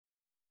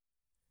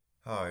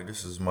Hi,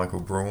 this is Michael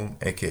Broom,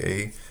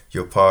 aka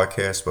your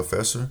podcast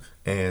professor,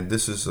 and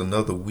this is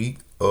another week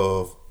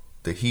of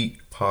the Heat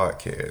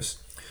podcast.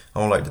 I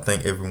would like to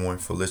thank everyone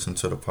for listening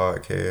to the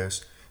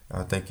podcast.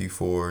 I thank you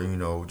for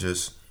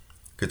just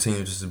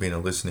continue just to being a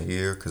listening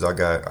ear because I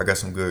got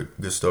some good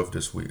stuff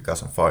this week. Got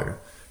some fire.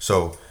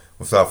 So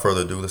without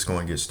further ado, let's go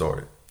and get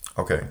started.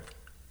 Okay,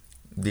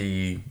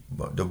 the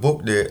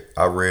book that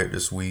I read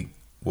this week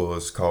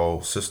was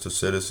called Sister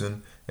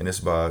Citizen, and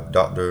it's by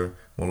Dr.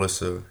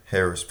 Melissa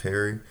Harris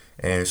Perry,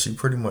 and she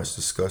pretty much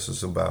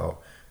discusses about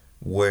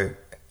what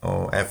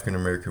African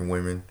American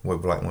women,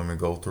 what Black women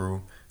go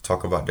through,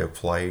 talk about their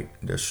plight,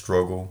 their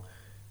struggle,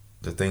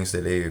 the things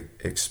that they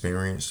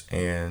experience,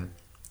 and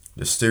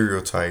the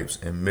stereotypes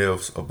and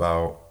myths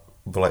about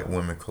Black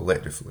women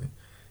collectively.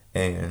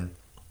 And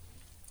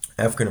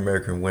African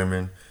American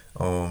women,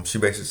 she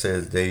basically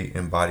says they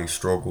embody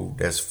struggle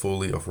that's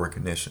fully of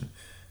recognition.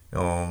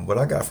 What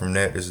I got from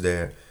that is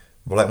that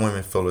Black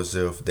women feel as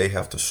if they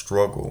have to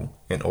struggle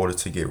in order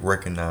to get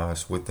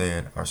recognized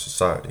within our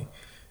society.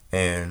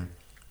 And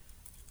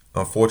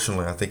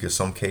unfortunately, I think in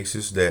some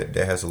cases that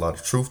has a lot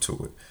of truth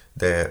to it.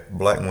 That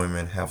Black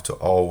women have to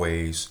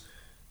always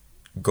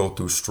go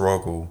through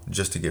struggle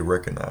just to get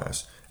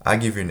recognized. I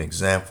give you an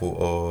example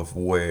of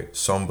what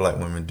some Black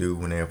women do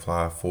when they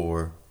apply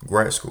for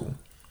grad school.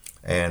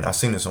 And I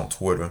seen this on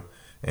Twitter,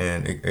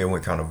 and it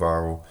went kind of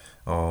viral.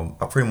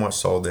 I pretty much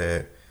saw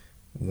that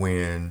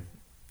when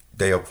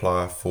they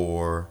apply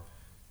for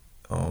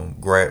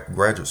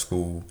graduate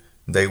school,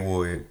 they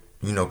would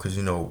because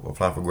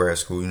applying for grad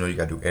school, you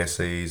got to do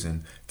essays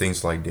and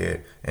things like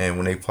that. And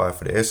when they apply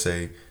for the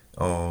essay,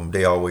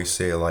 they always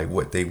say like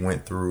what they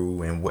went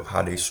through and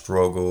how they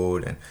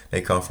struggled, and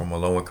they come from a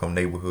low income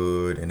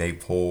neighborhood and they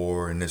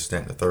poor and this,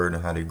 that, and the third,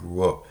 and how they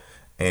grew up.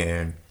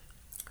 And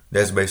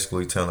that's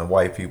basically telling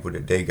white people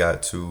that they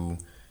got to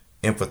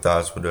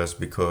empathize with us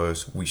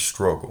because we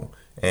struggle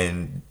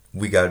and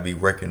we got to be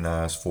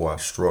recognized for our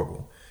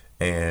struggle.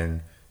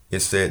 And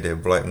it's said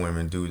that Black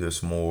women do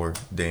this more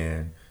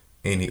than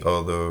any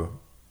other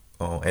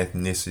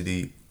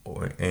ethnicity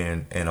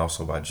and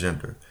also by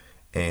gender.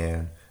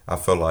 And I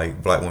feel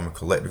like Black women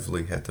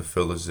collectively have to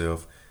feel as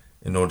if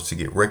in order to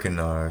get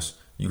recognized,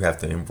 you have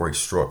to embrace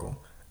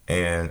struggle.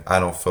 And I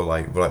don't feel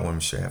like Black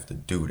women should have to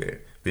do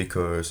that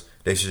because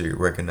they should get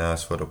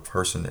recognized for the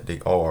person that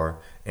they are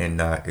and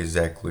not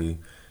exactly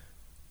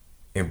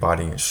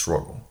embodying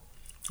struggle.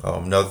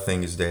 Another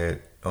thing is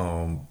that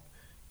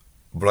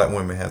Black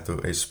women have to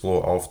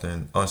explore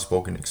often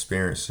unspoken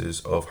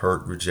experiences of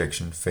hurt,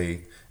 rejection,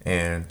 faith,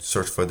 and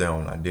search for their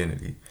own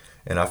identity.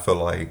 And I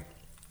feel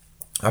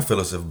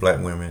as if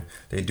Black women,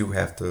 they do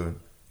have to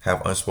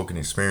have unspoken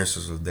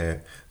experiences of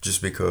that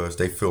just because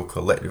they feel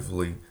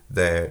collectively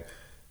that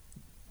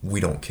we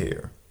don't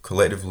care.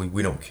 Collectively,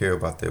 we don't care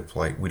about their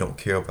plight. We don't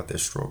care about their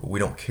struggle. We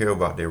don't care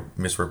about their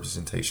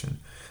misrepresentation.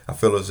 I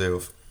feel as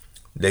if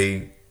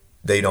they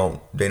they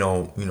don't they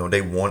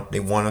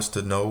want us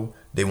to know,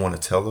 they want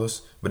to tell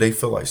us, but they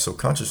feel like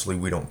subconsciously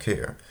we don't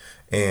care.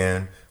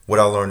 And what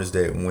I learned is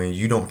that when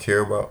you don't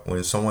care about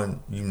when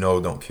someone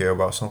don't care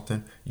about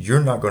something,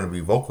 you're not going to be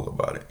vocal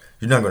about it.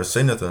 You're not going to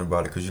say nothing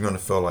about it because you're going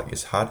to feel like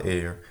it's hot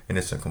air and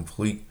it's a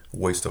complete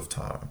waste of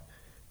time.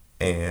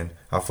 And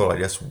I feel like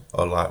that's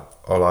a lot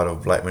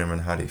of Black women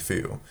how they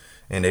feel,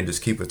 and they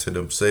just keep it to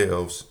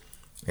themselves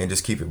and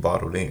just keep it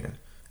bottled in,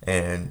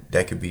 and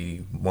that could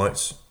be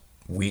months,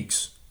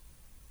 weeks,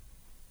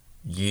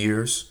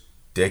 years,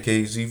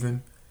 decades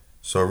even.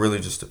 So it really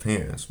just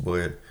depends.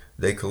 But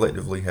they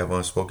collectively have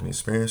unspoken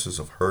experiences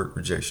of hurt,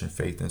 rejection,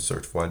 faith, and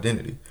search for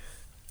identity.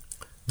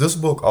 This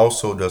book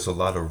also does a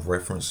lot of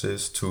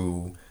references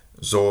to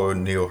Zora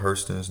Neale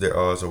Hurston's "Their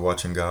Eyes Are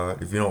Watching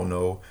God." If you don't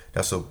know,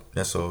 that's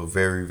a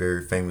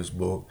very famous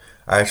book.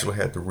 I actually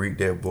had to read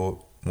that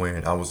book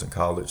when I was in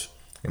college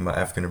in my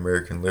African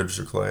American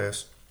literature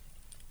class.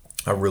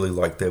 I really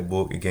liked that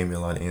book. It gave me a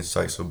lot of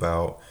insights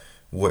about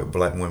what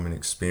Black women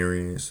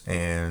experience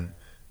and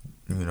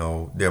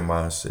their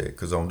mindset.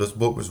 Because this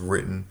book was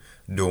written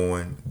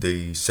during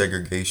the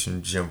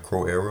segregation Jim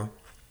Crow era,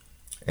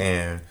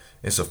 and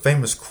it's a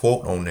famous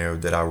quote on there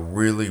that I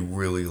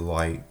really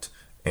liked,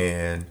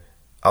 and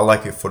I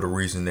like it for the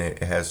reason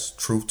that it has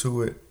truth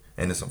to it,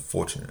 and it's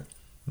unfortunate.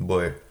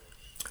 But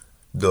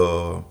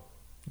the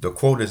the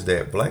quote is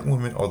that Black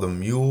women are the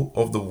mule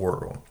of the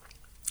world,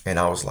 and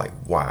I was like,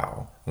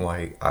 wow,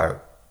 like I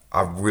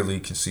really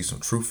can see some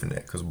truth in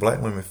that because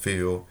Black women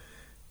feel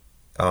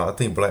I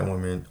think Black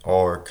women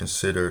are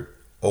considered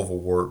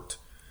overworked.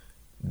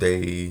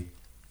 They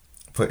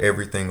put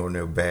everything on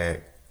their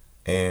back,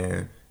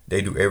 and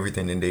they do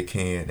everything that they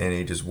can, and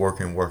they just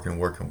working,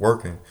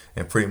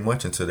 and pretty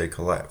much until they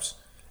collapse.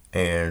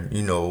 And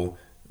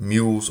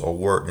mules are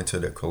worked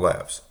until they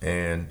collapse,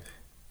 and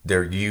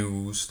they're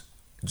used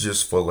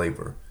just for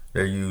labor.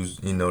 They're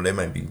used, they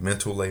might be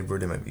mental labor,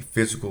 they might be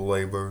physical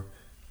labor,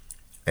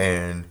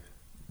 and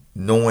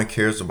no one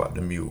cares about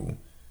the mule.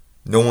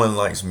 No one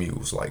likes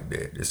mules like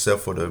that,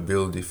 except for the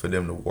ability for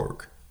them to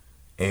work.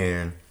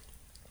 And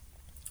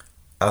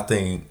I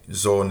think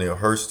Zora Neale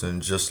Hurston,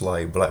 just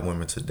like black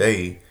women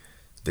today,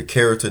 the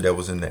character that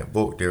was in that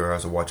book, Dear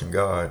Eyes Are Watching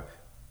God,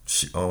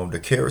 the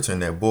character in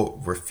that book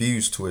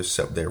refused to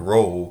accept that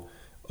role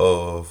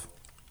of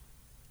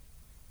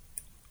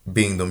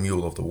being the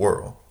mule of the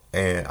world.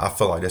 And I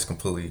feel like that's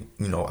completely,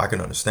 I can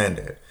understand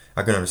that.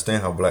 I can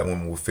understand how black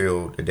women will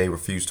feel that they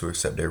refuse to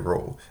accept their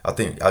role. I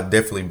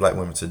definitely black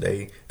women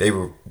today, they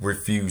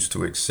refuse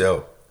to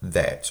accept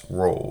that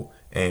role.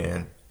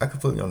 And I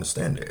completely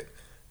understand that.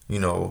 I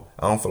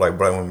don't feel like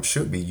black women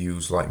should be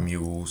used like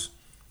mules.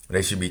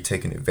 They should be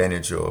taken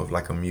advantage of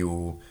like a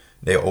mule.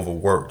 They're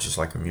overworked just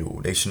like a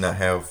mule. They should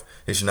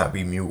not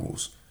be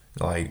mules.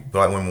 Like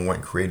black women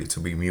weren't created to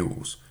be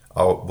mules.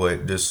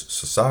 But this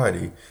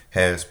society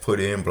has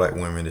put in black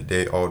women that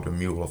they are the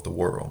mule of the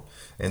world.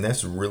 And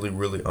that's really,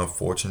 really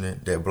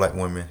unfortunate that black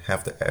women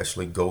have to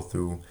actually go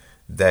through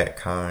that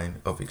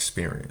kind of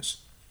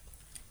experience.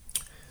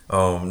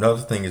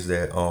 Another thing is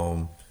that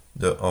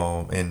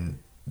the in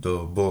the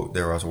book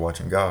There I Was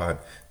Watching God,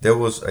 there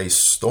was a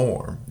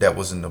storm that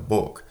was in the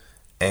book,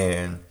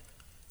 and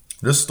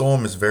this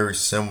storm is very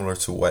similar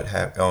to what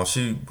happened.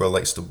 She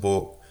relates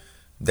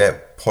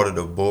that part of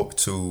the book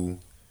to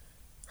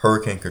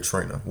Hurricane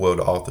Katrina. Well,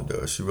 the author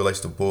does. She relates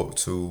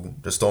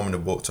the storm in the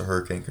book to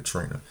Hurricane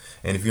Katrina.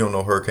 And if you don't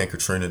know Hurricane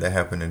Katrina, that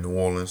happened in New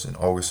Orleans in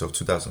August of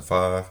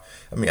 2005.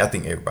 I mean, I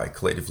think everybody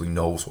collectively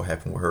knows what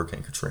happened with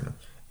Hurricane Katrina.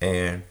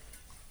 And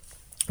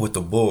with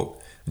the book,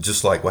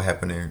 just like what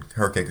happened in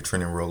Hurricane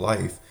Katrina in real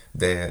life,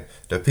 that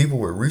the people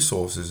with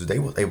resources, they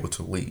was able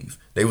to leave.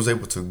 They was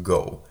able to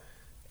go.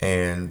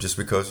 And just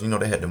because,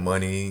 they had the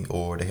money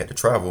or they had to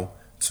travel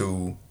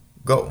to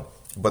go.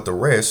 But the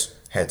rest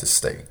had to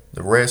stay.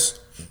 The rest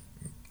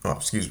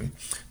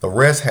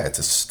had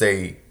to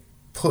stay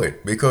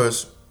put,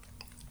 because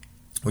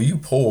when you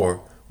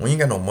poor, when you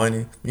ain't got no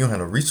money, you don't have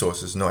no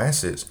resources, no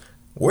assets,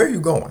 where are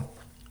you going?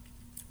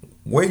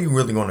 Where are you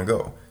really going to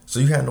go? So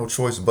you had no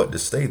choice but to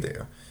stay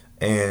there.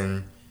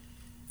 And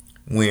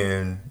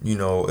when, it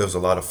was a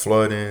lot of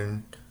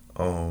flooding,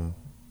 it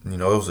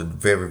was a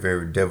very,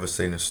 very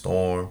devastating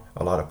storm.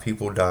 A lot of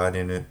people died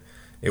in it.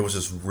 It was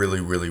just really,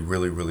 really,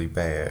 really, really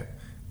bad.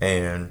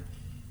 And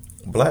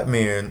black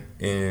men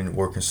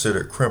were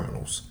considered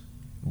criminals,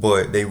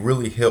 but they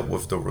really helped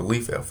with the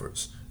relief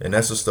efforts. And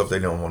that's the stuff they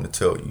don't want to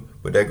tell you.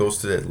 But that goes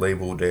to that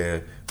label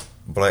that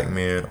black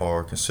men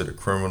are considered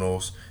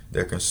criminals.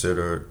 They're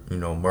considered,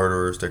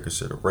 murderers. They're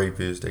considered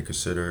rapists. They're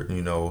considered,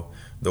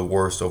 the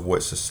worst of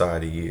what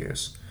society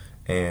is.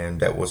 And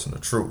that wasn't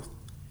the truth.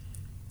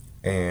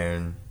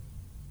 And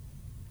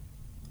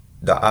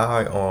the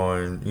eye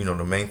on,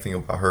 the main thing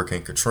about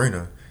Hurricane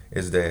Katrina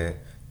is that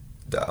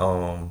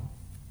a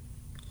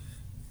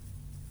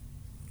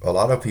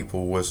lot of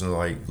people wasn't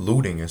like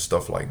looting and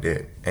stuff like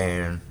that.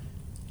 And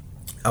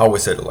I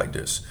always said it like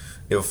this: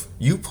 if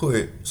you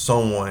put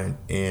someone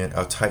in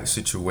a tight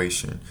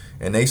situation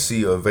and they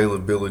see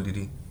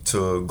availability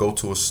to go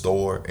to a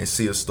store and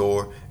see a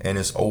store and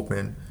it's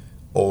open,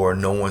 or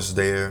no one's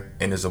there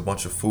and there's a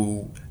bunch of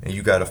food and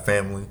you got a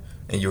family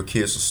and your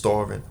kids are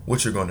starving,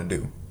 what you're gonna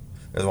do?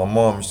 As my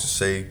mom used to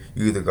say,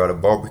 you either got a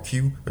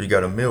barbecue or you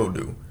got a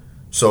mildew.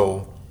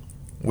 So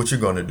what you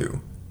gonna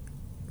do?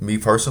 Me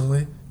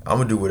personally, I'm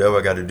gonna do whatever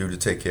I gotta do to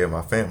take care of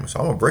my family. So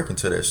I'm gonna break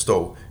into that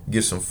store,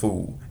 get some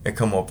food, and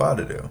come up out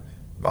of there.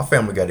 My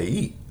family gotta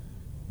eat.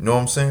 You know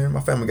what I'm saying?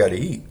 My family gotta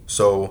eat.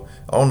 So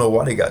I don't know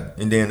why they got,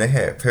 and then they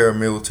had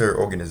paramilitary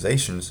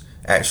organizations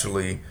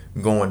actually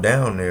going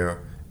down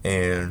there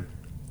and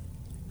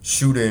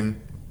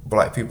shooting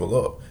black people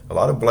up. A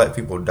lot of black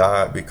people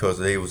died because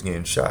they was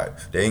getting shot.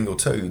 They ain't gonna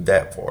tell you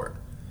that part.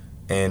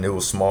 And it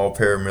was small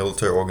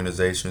paramilitary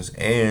organizations,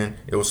 and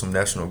it was some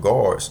National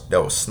Guards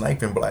that was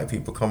sniping black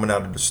people coming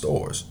out of the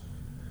stores.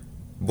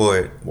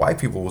 But white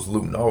people was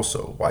looting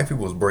also. White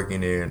people was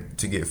breaking in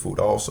to get food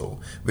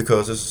also,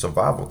 because it's a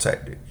survival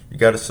tactic. You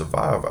got to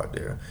survive out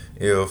there.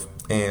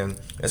 And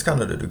it's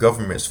kind of the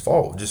government's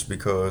fault, just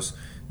because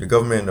the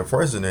government and the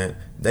president,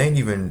 they ain't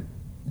even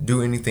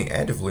do anything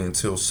actively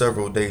until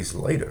several days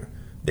later.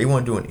 They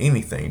weren't doing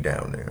anything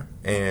down there.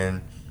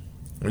 And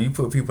when you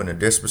put people in a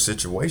desperate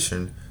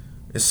situation,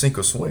 it's sink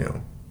or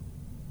swim,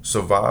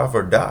 survive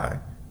or die.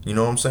 You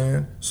know what I'm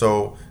saying?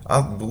 So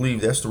I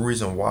believe that's the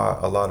reason why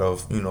a lot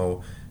of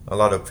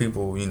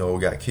people,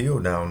 got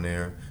killed down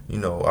there.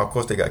 Of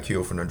course they got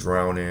killed from the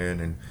drowning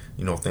and,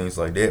 things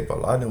like that. But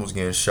a lot of them was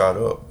getting shot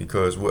up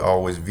because we're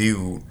always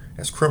viewed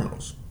as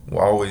criminals.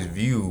 We're always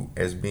viewed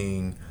as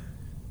being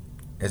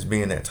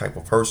that type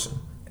of person.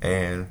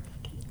 And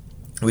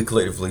we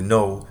collectively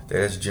know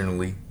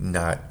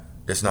that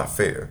that's not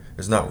fair.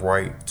 It's not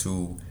right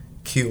to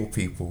kill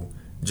people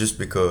just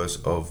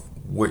because of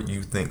what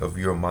you think of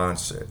your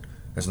mindset.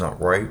 It's not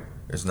right.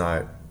 It's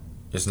not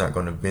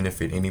going to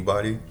benefit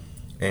anybody.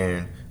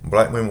 And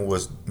black women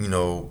was,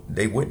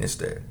 they witnessed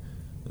that.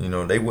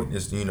 They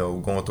witnessed,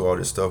 going through all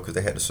this stuff because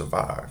they had to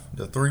survive.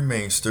 The three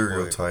main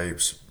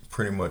stereotypes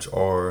pretty much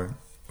are,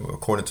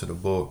 according to the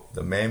book,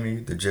 the Mammy,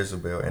 the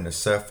Jezebel, and the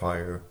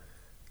Sapphire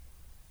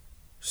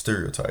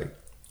stereotype.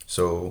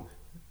 So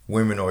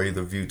women are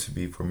either viewed to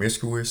be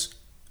promiscuous,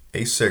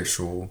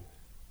 asexual,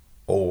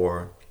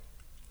 or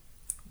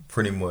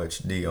pretty much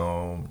the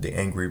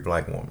angry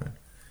black woman.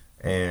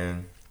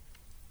 And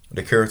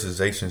the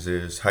characterizations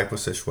is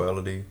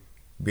hypersexuality,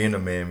 being a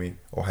mammy,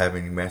 or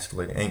having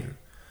emasculated anger.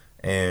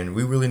 And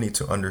we really need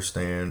to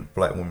understand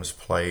black women's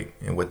plight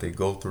and what they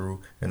go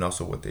through and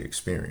also what they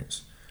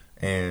experience.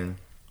 And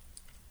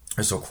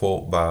it's a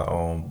quote by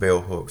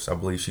Bell Hooks. I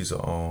believe she's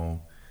a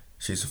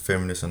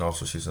feminist and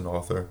also she's an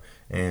author.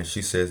 And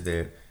she says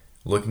that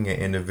looking at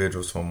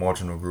individuals from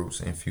marginal groups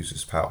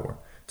infuses power.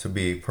 To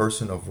be a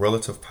person of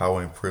relative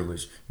power and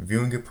privilege,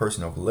 viewing a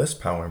person of less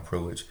power and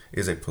privilege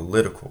is a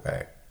political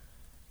act.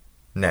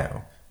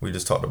 Now, we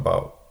just talked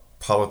about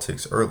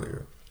politics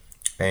earlier,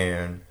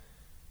 and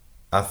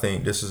I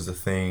think this is the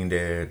thing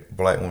that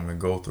black women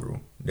go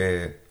through,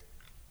 that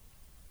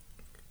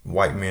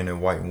white men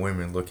and white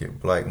women look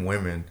at black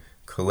women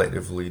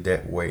collectively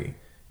that way.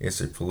 It's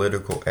a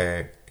political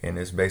act, and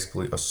it's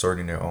basically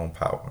asserting their own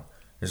power.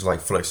 It's like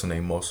flexing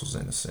their muscles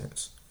in a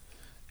sense.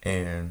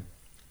 And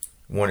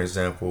one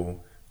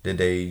example that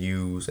they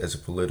use as a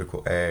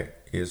political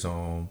act is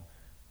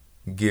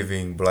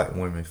giving black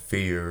women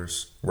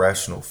fears,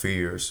 rational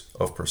fears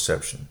of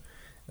perception.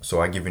 So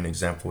I give you an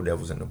example that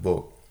was in the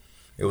book.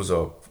 It was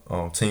a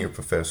tenure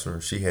professor.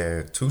 She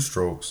had 2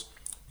 strokes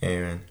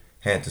and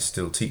had to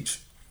still teach.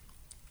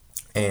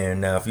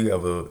 And now,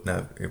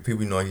 if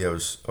people know you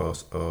have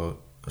a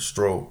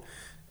stroke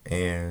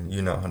and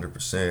you're not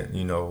 100%,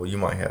 you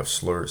might have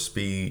slurred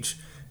speech.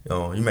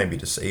 You may be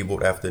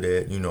disabled after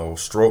that.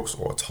 Strokes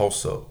or a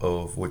toss up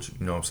of what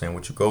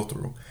what you go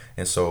through.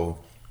 And so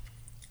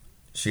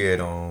she had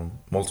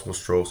multiple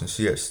strokes and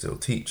she had to still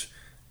teach.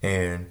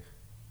 And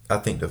I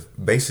think the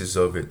basis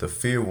of it, the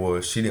fear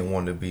was she didn't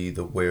want to be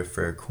the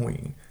welfare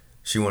queen.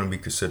 She wanted to be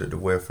considered the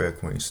welfare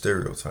queen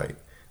stereotype,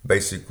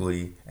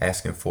 basically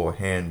asking for a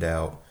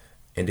handout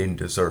and didn't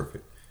deserve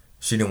it.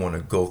 She didn't want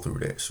to go through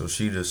that, so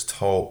she just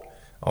taught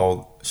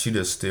she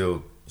was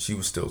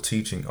still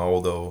teaching,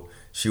 although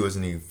she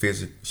wasn't even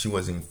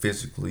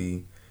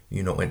physically,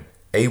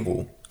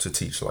 able to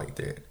teach like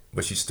that,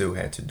 but she still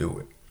had to do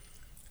it.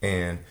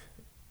 And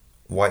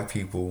white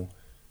people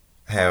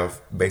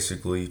have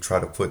basically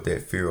tried to put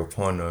that fear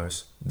upon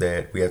us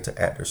that we have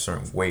to act a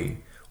certain way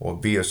or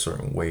be a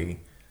certain way,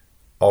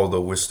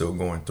 although we're still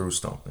going through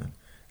something.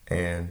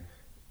 And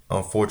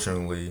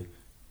unfortunately,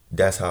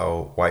 that's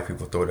how white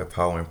people throw their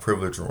power and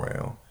privilege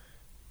around.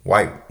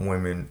 White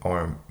women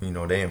are,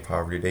 they in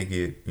poverty, they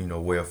get,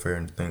 welfare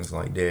and things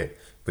like that,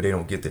 but they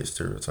don't get that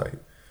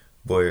stereotype.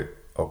 But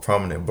a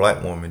prominent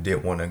black woman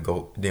didn't want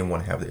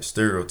to have that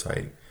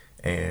stereotype,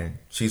 and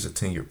she's a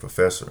tenured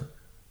professor,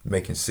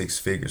 making 6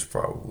 figures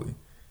probably,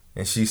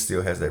 and she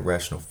still has that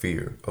rational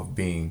fear of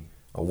being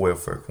a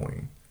welfare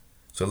queen.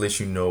 So it lets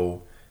you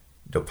know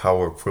the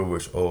power and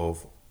privilege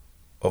of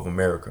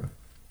America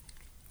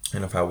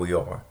and of how we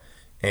are.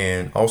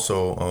 And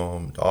also,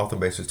 the author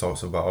basically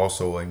talks about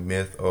also a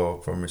myth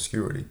of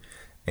promiscuity,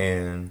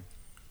 and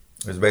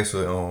it's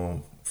basically,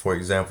 for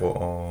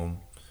example,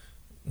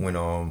 when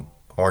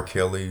R.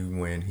 Kelly,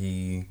 when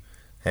he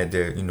had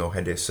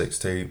that sex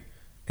tape,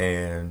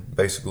 and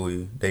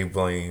basically they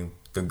blame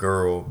the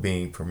girl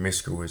being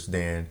promiscuous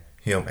than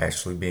him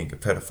actually being a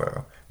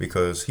pedophile,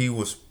 because I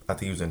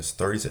think he was in his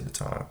 30s at the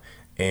time,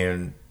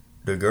 and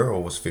the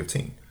girl was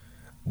 15.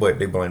 But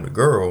they blame the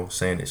girl,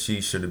 saying that she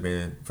should have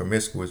been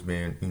promiscuous,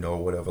 being,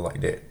 whatever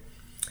like that.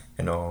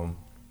 And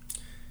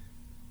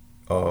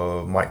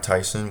Mike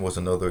Tyson was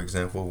another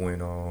example when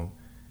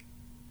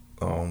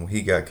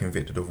he got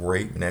convicted of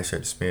rape and actually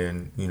had to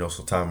spend,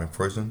 some time in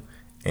prison.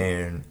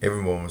 And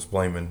everyone was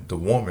blaming the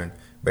woman,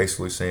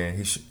 basically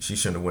saying she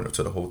shouldn't have went up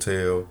to the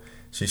hotel.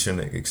 She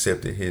shouldn't have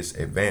accepted his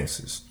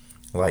advances.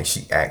 Like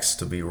she asked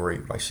to be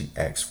raped, like she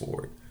asked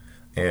for it.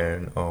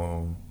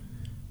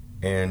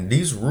 And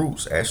these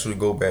roots actually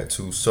go back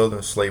to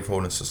Southern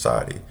slaveholding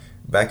society.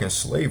 Back in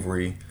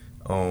slavery,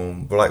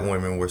 black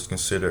women were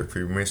considered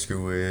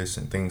promiscuous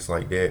and things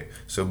like that.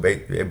 So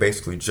it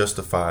basically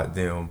justified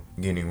them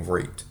getting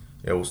raped.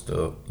 It was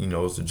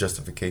the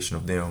justification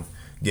of them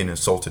getting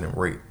assaulted and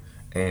raped.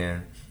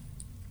 And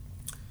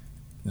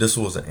this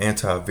was an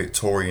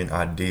anti-Victorian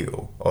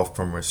ideal of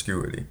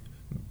promiscuity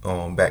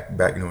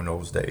back in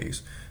those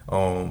days.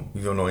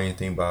 You don't know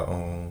anything about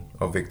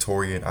a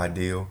Victorian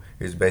ideal.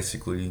 It's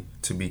basically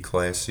to be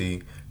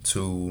classy,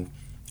 to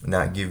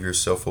not give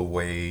yourself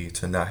away,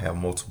 to not have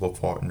multiple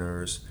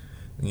partners.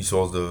 You're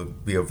supposed to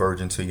be a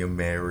virgin till you're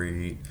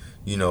married.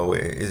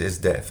 It's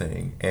that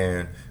thing.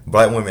 And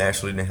black women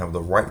actually didn't have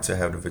the right to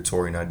have the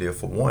Victorian ideal.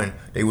 For one,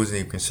 they wasn't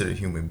even considered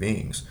human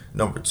beings.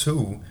 Number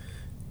two,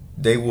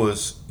 they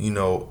was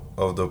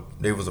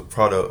they was a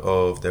product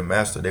of their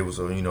master. They was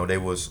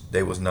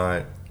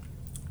not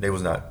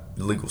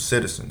legal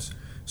citizens,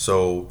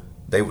 so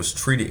they was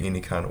treated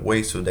any kind of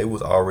way. So they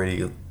was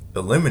already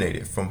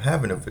eliminated from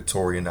having a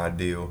Victorian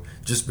ideal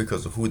just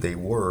because of who they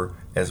were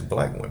as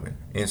black women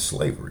in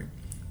slavery.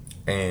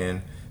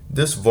 And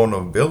This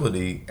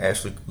vulnerability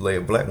actually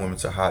led black women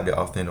to hide their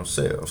authentic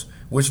selves,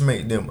 which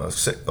made them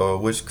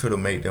which could have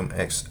made them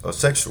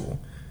sexual.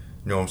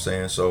 You know what I'm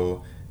saying?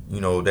 So,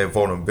 that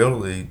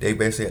vulnerability, they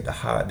basically had to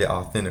hide their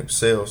authentic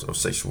selves of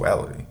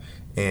sexuality.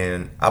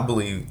 And I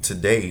believe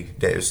today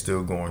that is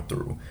still going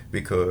through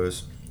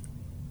because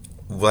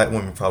black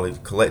women probably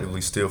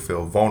collectively still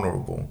feel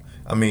vulnerable.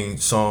 I mean,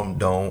 some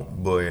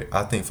don't, but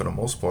I think for the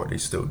most part they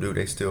still do.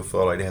 They still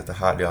feel like they have to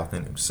hide their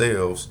authentic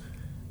selves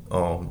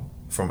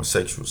from a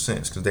sexual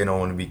sense because they don't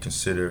want to be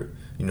considered,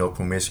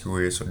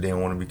 promiscuous, or they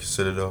don't want to be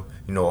considered a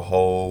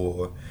hoe,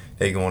 or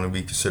they want to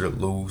be considered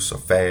loose or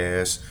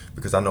fast.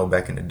 Because I know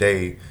back in the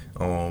day,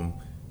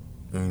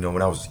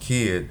 when I was a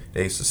kid,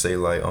 they used to say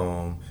like,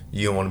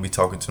 you don't want to be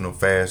talking to no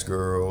fast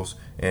girls,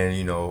 and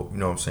you know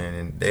what I'm saying.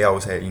 And they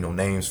always had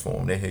names for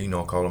them. They had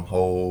call them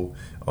hoe,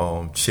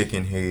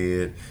 chicken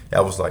head.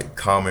 That was like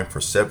common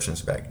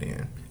perceptions back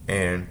then,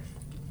 and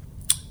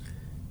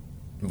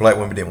black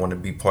women didn't want to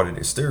be part of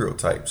this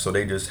stereotype, so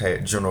they just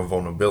had general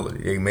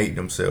vulnerability. They made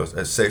themselves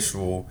as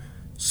sexual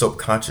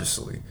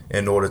subconsciously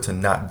in order to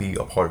not be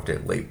a part of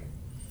that label.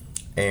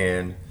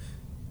 And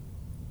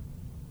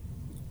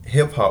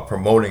hip hop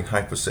promoting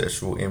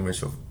hypersexual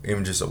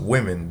images of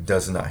women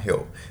does not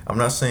help. I'm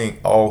not saying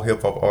all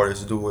hip hop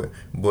artists do it,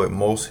 but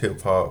most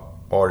hip hop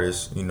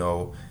artists,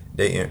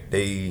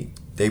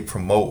 they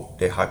promote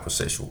their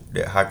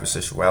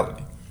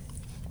hypersexuality,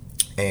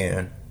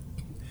 and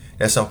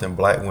that's something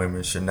black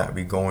women should not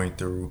be going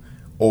through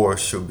or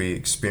should be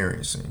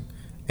experiencing.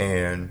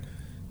 And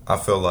I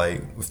feel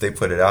like if they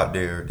put it out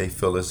there, they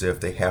feel as if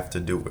they have to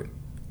do it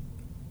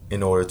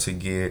in order to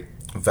get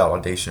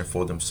validation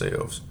for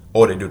themselves,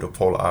 or they do the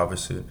polar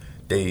opposite.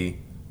 They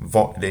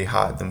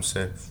hide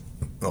themselves.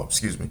 Oh,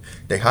 excuse me.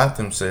 They hide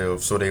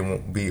themselves so they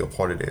won't be a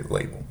part of that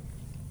label.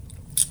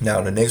 Now,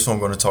 the next one I'm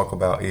going to talk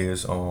about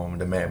is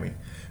the mammy.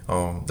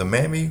 The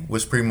mammy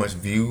was pretty much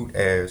viewed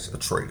as a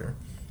traitor.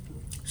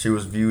 She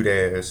was viewed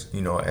as,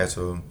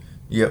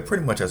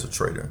 pretty much as a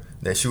traitor.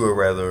 That she would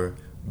rather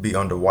be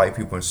under white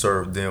people and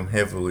serve them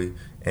heavily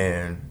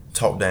and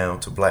talk down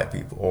to black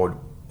people, or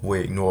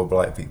would ignore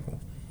black people.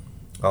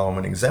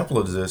 An example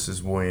of this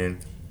is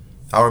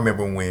I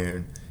remember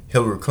when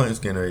Hillary Clinton's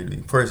getting ready to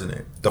be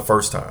president the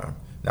first time,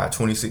 not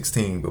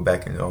 2016, but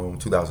back in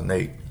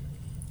 2008,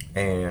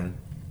 and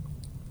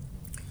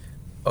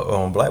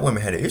black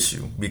women had an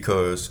issue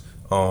because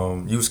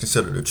you was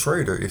considered a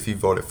traitor if you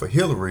voted for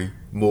Hillary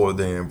more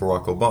than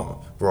Barack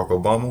Obama. Barack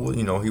Obama was,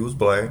 he was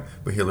black,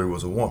 but Hillary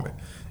was a woman,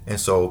 and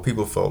so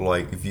people felt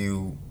like if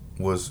you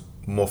was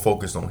more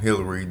focused on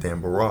Hillary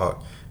than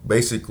Barack,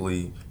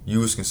 basically you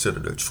was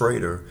considered a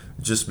traitor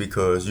just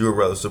because you would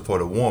rather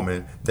support a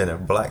woman than a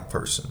black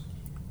person.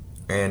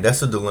 And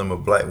that's a dilemma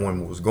black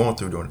women was going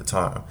through during the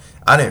time.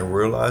 I didn't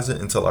realize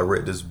it until I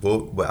read this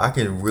book, but I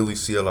can really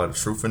see a lot of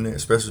truth in it,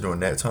 especially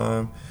during that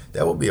time.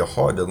 That would be a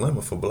hard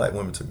dilemma for black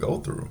women to go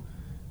through,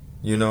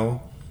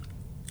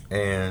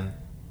 and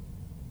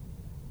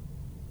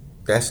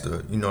that's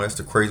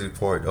the crazy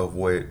part of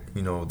what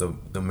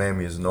the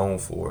mammy is known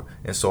for.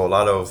 And so a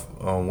lot of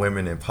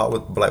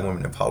black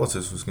women in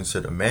politics was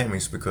considered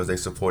mammies because they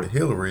supported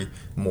Hillary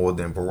more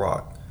than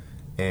Barack.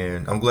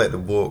 And I'm glad the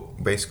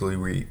book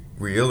basically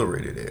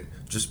reiterated it,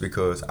 just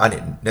because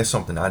that's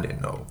something I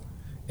didn't know,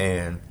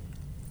 and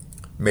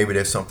maybe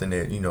that's something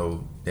that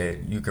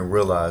that you can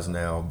realize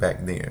now.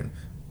 Back then,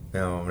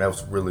 that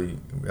was a really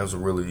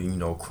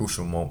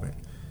crucial moment,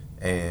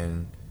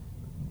 and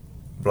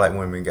black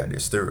women got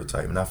this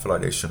stereotype, and I feel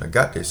like they shouldn't have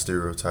got this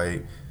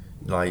stereotype.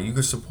 Like, you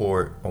could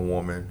support a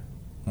woman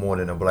more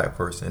than a black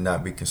person and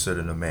not be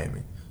considered a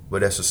mammy,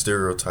 but that's a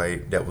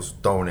stereotype that was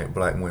thrown at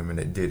black women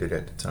that did it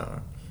at the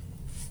time.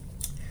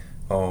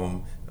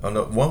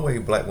 One way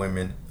black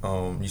women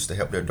used to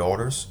help their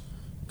daughters,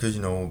 because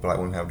black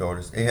women have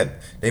daughters.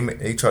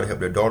 They try to help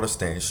their daughters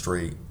stand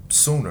straight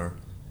sooner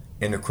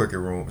in the cricket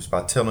rooms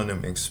by telling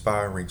them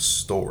inspiring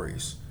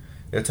stories.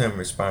 They're telling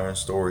them inspiring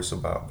stories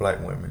about black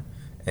women,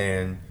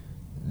 and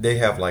they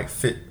have like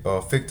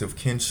fictive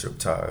kinship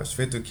ties.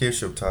 Fictive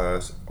kinship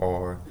ties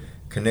are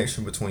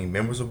connection between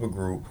members of a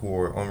group who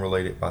are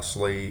unrelated by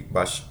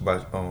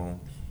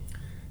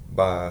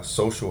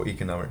social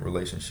economic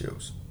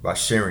relationships, by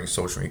sharing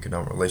social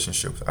economic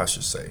relationships, I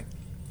should say.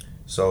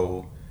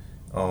 So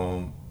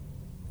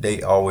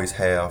they always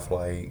tell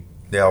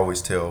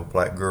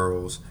black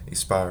girls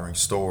inspiring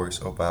stories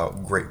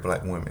about great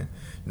black women.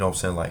 You know what I'm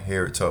saying? Like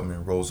Harriet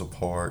Tubman, Rosa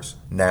Parks,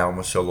 now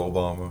Michelle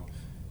Obama,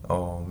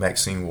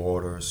 Maxine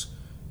Waters,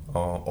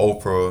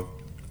 Oprah.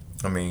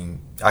 I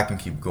mean, I can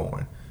keep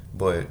going.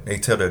 But they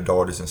tell their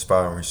daughters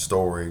inspiring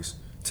stories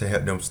to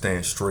help them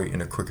stand straight in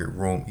the cricket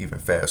room even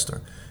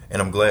faster.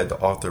 And I'm glad the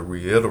author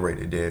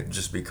reiterated that,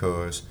 just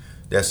because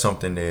that's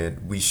something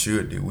that we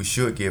should do. We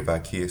should give our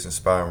kids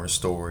inspiring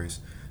stories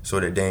so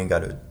that they ain't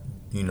gotta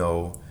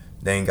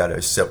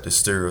accept the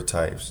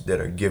stereotypes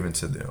that are given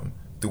to them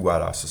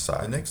throughout our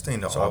society. The next thing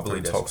the author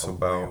talks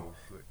about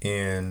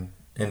in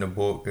the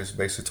book is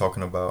basically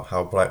talking about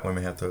how black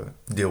women have to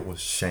deal with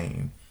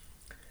shame.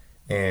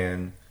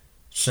 And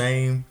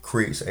Shame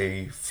creates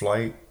a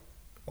flight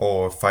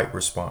or fight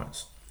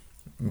response.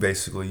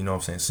 Basically, you know what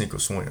I'm saying, sink or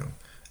swim.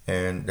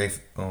 And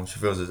she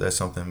feels that that's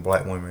something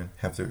black women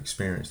have to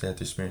experience. They have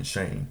to experience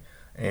shame.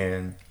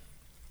 And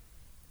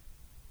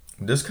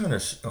this kind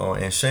of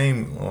and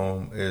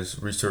shame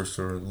is research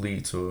to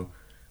lead to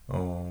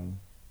um,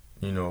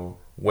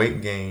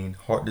 weight gain,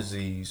 heart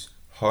disease,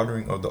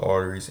 hardening of the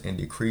arteries, and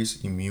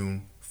decreased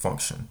immune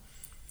function.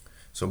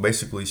 So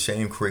basically,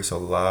 shame creates a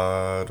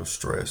lot of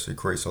stress. It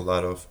creates a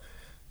lot of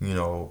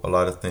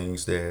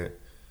things that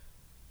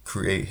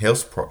create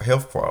health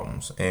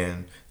problems,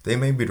 and they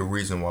may be the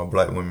reason why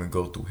black women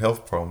go through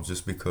health problems,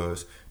 just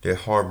because they're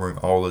harboring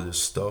all of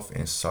this stuff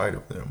inside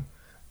of them.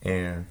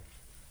 And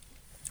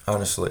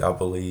honestly, I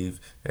believe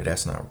that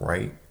that's not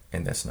right,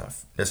 and it's not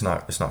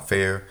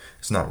fair.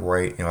 It's not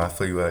right, and I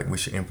feel like we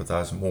should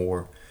empathize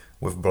more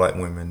with black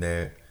women,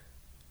 that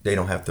they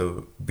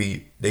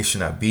should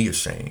not be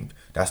ashamed.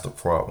 That's the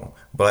problem.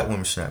 Black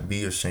women should not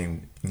be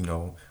ashamed,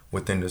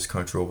 within this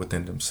country or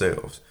within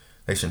themselves.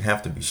 They shouldn't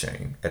have to be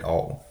shamed at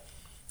all.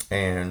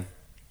 And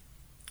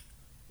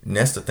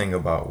that's the thing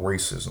about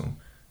racism.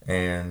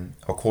 And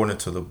according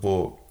to the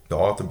book, the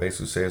author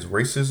basically says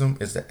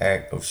racism is the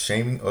act of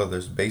shaming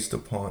others based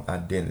upon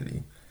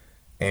identity.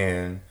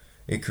 And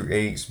it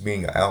creates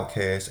being an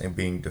outcast and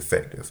being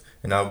defective.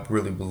 And I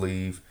really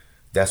believe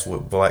that's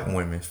what black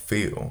women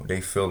feel.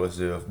 They feel as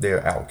if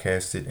they're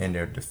outcasted and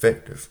they're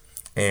defective.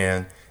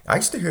 And I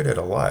used to hear that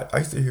a lot. I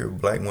used to hear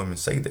black women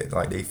say that,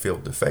 like they feel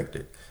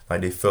defected.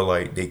 Like they feel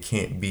like they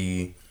can't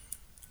be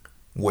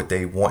what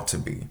they want to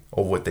be,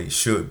 or what they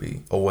should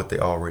be, or what they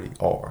already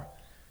are.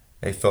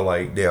 They feel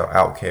like they are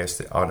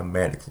outcasted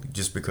automatically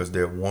just because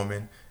they're a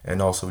woman,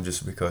 and also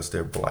just because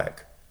they're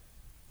black.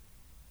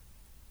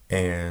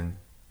 And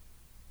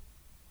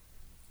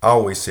I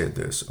always said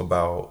this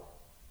about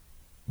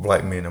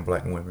black men and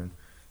black women.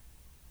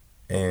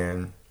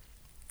 And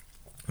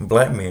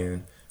black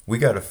men, we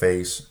got to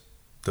face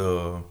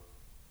the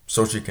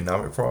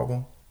socioeconomic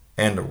problem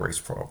and the race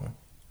problem.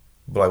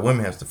 Black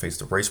women have to face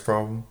the race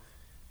problem,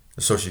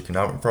 the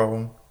socioeconomic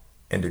problem,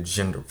 and the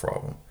gender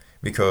problem.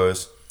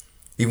 Because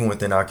even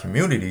within our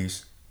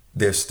communities,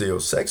 there's still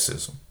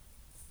sexism.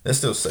 There's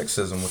still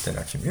sexism within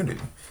our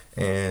community.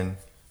 And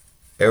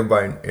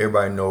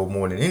everybody know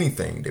more than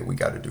anything that we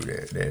got to do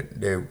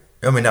that.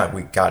 Not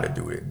we got to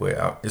do it,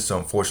 but it's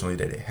unfortunately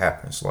that it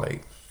happens.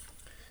 Like,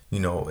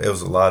 it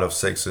was a lot of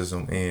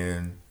sexism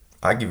in.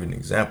 I give you an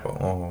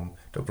example.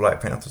 The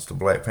Black Panthers. The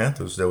Black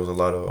Panthers. There was a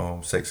lot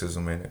of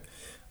sexism in it.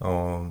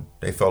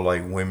 They felt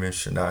like women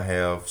should not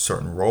have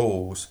certain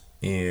roles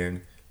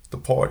in the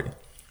party,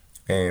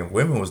 and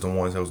women was the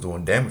ones that was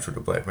doing damage with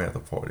the Black Panther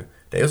Party.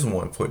 They was the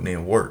one putting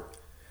in work.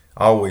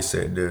 I always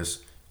said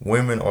this: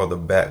 women are the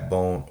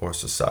backbone of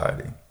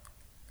society,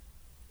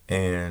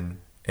 and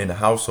in the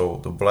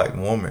household, the black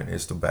woman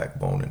is the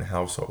backbone in the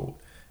household,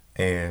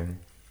 and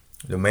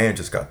the man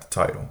just got the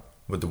title,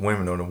 but the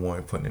women are the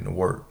one putting in the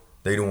work.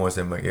 They the ones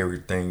that make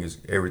everything is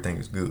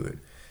good.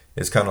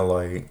 It's kind of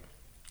like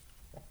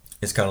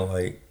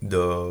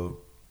the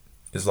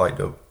it's like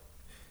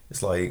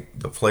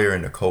the player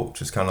and the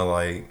coach. It's kind of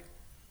like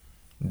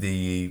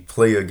the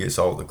player gets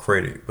all the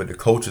credit, but the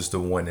coach is the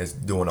one that's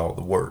doing all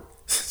the work.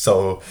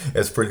 So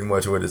that's pretty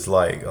much what it's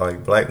like.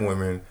 Like black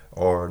women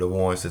are the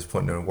ones that's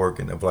putting in the work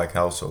in the black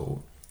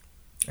household,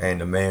 and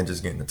the man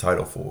just getting the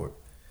title for it.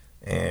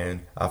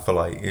 And I feel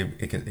like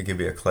it can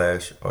be a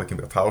clash, or it can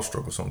be a power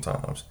struggle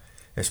sometimes,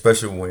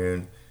 especially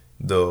when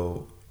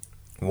the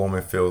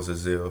woman feels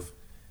as if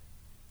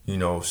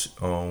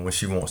when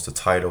she wants the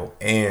title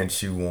and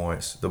she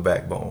wants the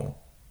backbone,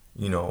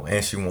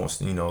 and she wants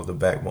the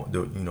backbone,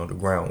 the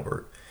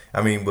groundwork.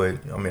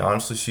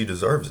 Honestly, she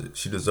deserves it.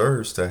 She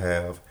deserves to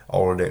have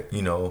all of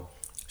that.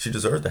 She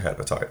deserves to have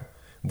the title.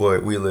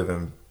 But we live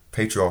in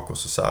patriarchal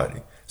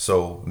society,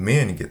 so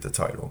men get the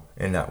title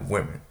and not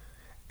women.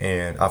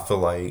 And I feel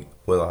like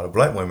with a lot of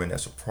black women,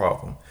 that's a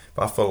problem.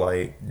 But I feel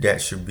like that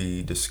should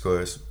be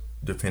discussed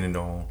depending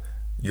on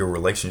your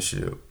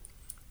relationship.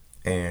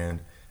 And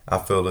I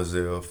feel as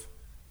if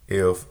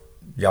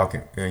y'all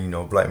can,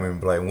 black men,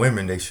 black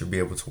women, they should be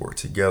able to work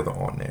together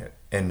on that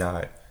and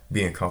not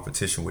be in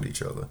competition with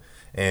each other.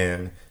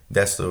 And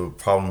that's the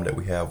problem that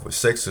we have with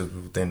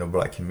sexism within the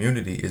black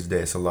community, is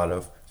that it's a lot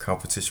of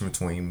competition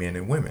between men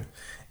and women.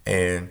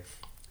 And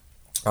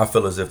I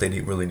feel as if they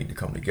really need to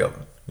come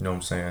together. You know what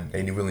I'm saying?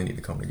 They really need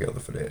to come together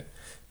for that.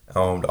 The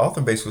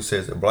author basically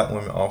says that black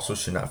women also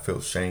should not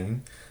feel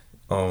shame.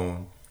 Black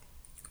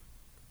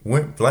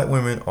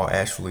women are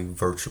actually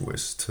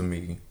virtuous to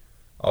me,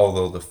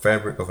 although the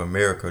fabric of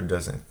America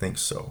doesn't think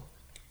so.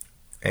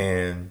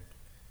 And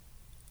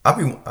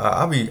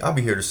I'll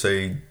be here to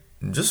say,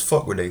 just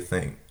fuck what they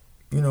think.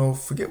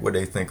 Forget what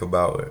they think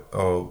about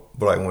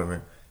black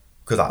women,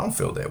 because I don't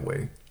feel that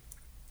way.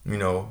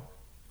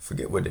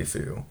 Forget what they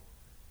feel.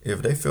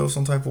 If they feel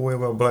some type of way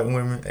about black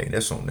women, hey,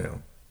 that's on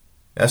them.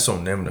 That's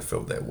on them to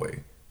feel that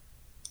way.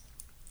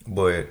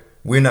 But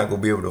we're not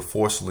gonna be able to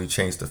forcibly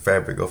change the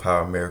fabric of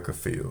how America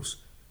feels.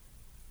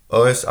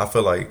 us, I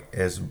feel like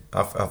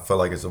I feel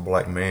like as a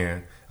black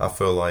man, I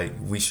feel like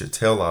we should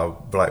tell our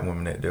black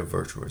women that they're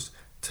virtuous.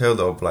 Tell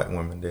our black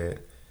women that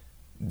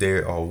they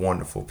are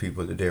wonderful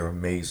people, that they're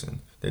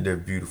amazing, that they're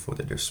beautiful,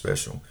 that they're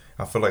special.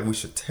 I feel like we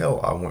should tell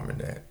our women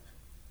that.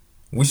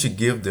 We should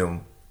give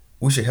them,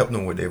 we should help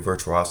them with their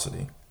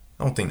virtuosity.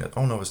 I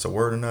don't know if it's a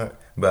word or not,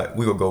 but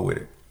we will go with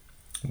it.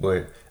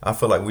 But I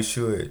feel like we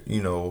should,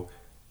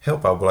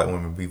 help our black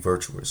women be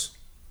virtuous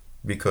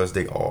because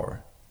they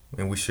are.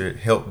 And we should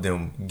help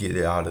them get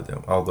it out of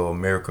them. Although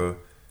America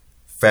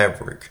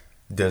fabric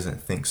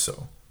doesn't think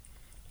so.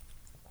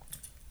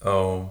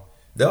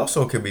 There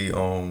also could be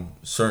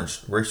certain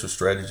racial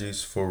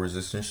strategies for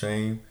resisting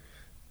shame,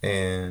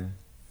 and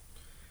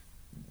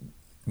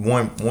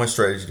one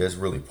strategy that's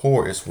really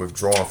poor is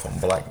withdrawing from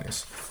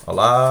blackness. A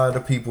lot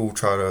of people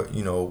try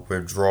to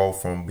withdraw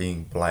from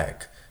being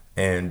black,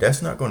 and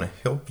that's not going to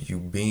help you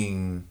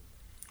being.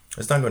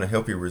 It's not going to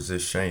help you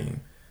resist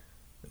shame.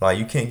 Like,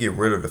 you can't get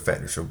rid of the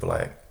fact that you're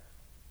black.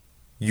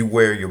 You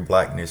wear your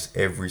blackness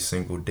every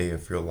single day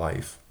of your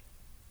life.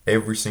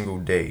 Every single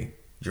day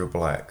you're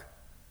black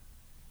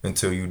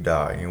until you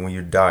die, and when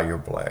you die you're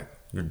black.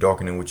 You're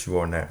darker than what you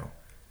are now.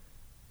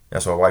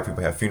 That's why white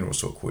people have funerals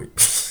so quick.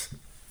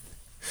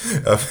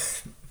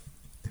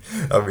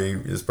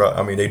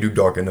 I mean, they do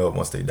darken up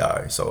once they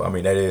die. So I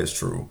mean, that is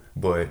true.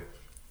 But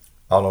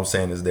all I'm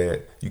saying is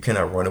that you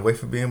cannot run away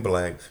from being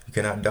black. You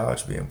cannot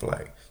dodge being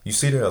black. You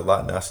see that a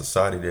lot in our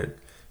society, that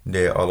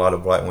a lot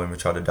of black women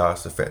try to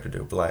dodge the fact that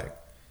they're black.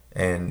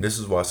 And this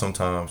is why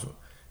sometimes,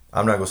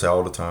 I'm not gonna say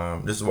all the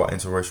time, this is why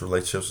interracial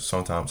relationships are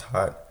sometimes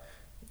hot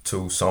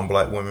to some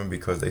black women,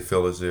 because they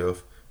feel as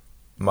if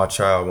my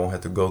child won't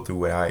have to go through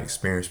what I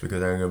experienced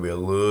because they're gonna be a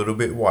little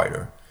bit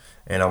whiter,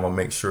 and I'm gonna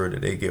make sure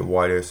that they get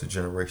whiter as the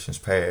generations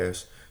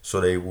pass,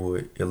 so they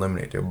would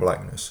eliminate their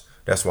blackness.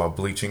 That's why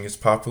bleaching is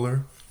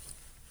popular.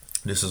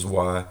 This is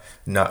why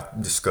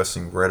not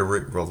discussing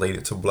rhetoric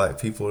related to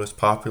black people is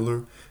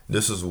popular.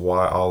 This is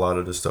why a lot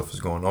of this stuff is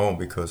going on,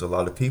 because a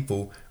lot of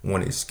people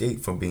want to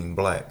escape from being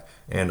black.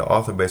 And the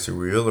author basically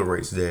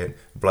reiterates that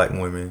black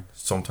women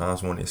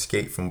sometimes want to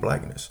escape from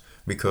blackness,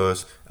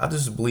 because I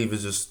just believe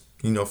it's just,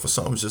 for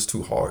some it's just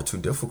too hard, too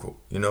difficult.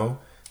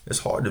 It's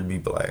hard to be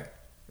black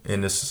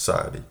in this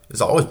society.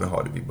 It's always been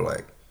hard to be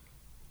black.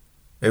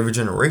 Every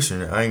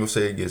generation, I ain't gonna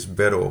say it gets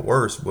better or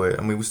worse, but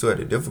I mean, we still had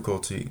the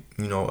difficulty,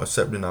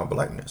 accepting our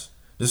blackness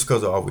just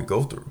because of all we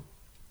go through.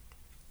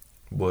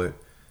 But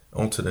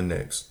on to the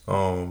next.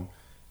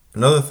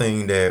 Another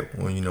thing that,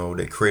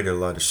 they created a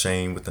lot of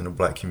shame within the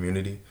black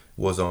community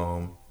was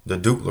the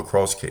Duke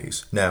lacrosse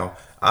case. Now,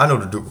 I know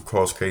the Duke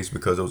lacrosse case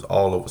because it was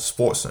all over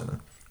Sports Center,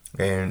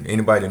 and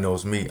anybody that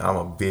knows me, I'm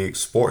a big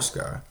sports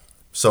guy.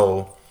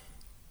 So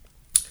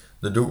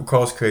the Duke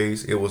lacrosse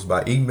case, it was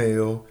by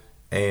email,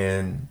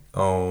 and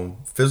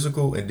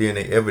physical and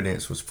DNA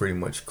evidence was pretty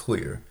much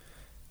clear,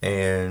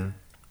 and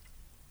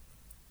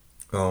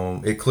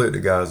it cleared the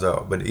guys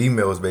out. But the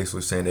email was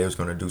basically saying they was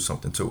going to do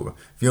something to her.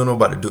 If you don't know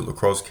about the Duke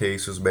lacrosse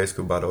case, it was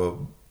basically about a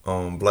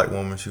black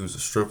woman. She was a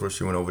stripper.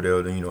 She went over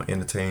there to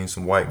entertain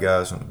some white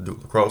guys on the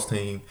Duke lacrosse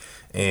team,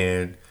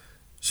 and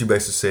she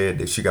basically said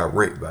that she got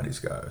raped by these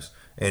guys.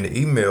 And the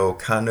email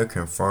kind of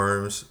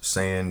confirms,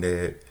 saying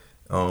that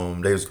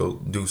they was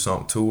going to do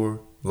something to her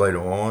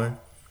later on.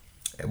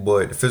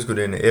 But the physical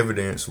and the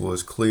evidence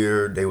was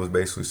clear. They was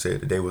basically said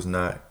that they was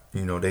not,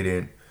 they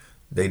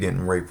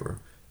didn't rape her.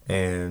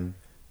 And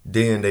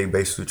then they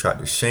basically tried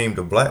to shame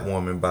the black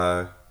woman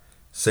by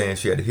saying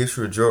she had a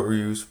history of drug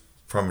use,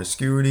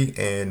 promiscuity,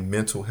 and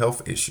mental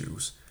health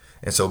issues.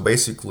 And so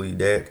basically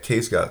that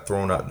case got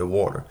thrown out the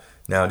water.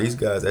 Now these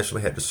guys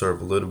actually had to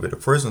serve a little bit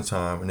of prison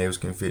time, and they was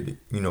convicted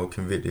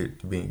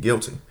to being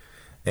guilty.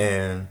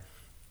 And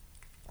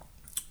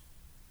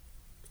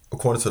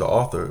according to the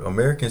author,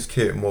 Americans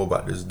cared more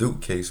about this Duke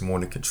case more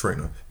than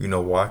Katrina. You know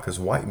why? Because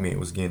white men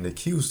was getting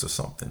accused of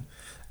something.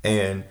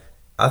 And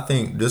I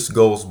think this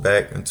goes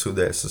back into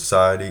that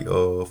society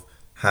of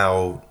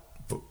how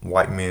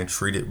white men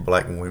treated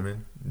black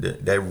women.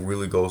 That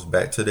really goes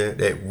back to that.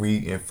 That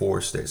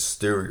reinforced that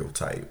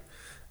stereotype.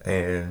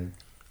 And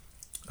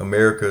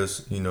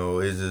America's, it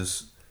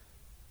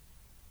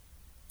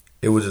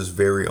was just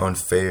very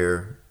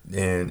unfair.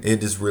 And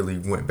it just really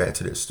went back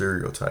to that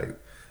stereotype.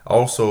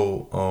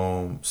 Also,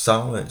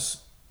 black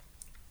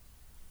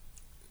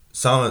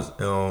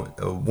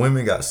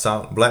women got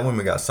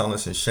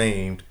silenced and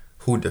shamed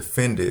who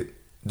defended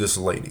this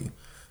lady,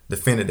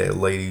 defended that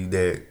lady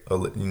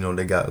that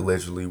they got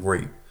allegedly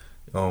raped.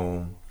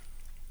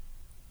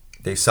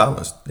 They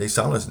silenced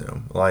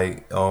them.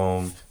 Like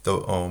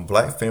the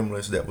black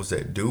feminist that was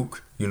at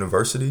Duke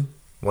University,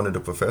 two of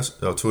the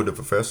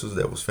professors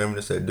that was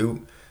feminists at Duke,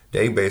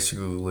 they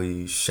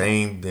basically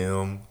shamed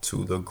them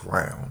to the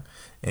ground.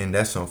 And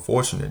that's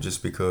unfortunate,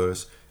 just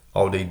because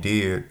all they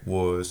did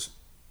was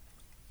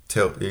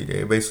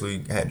they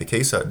basically had the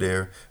case out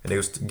there, and they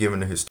was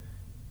giving the history.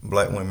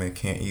 Black women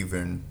can't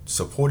even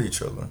support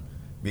each other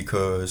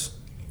because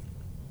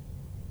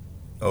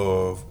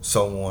of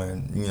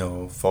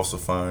someone,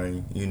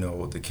 falsifying,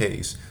 the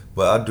case.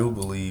 But I do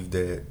believe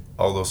that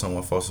although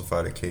someone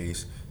falsified a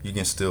case, you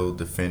can still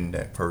defend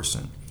that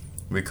person,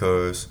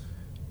 because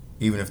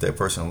even if that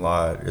person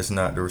lied, it's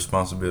not the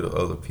responsibility of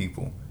other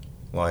people.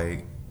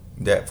 Like,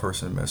 that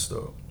person messed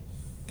up,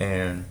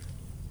 and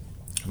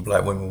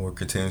black women were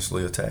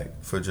continuously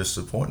attacked for just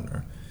supporting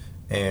her,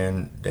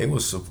 and they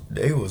was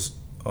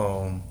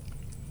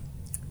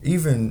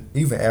even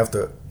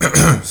after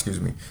excuse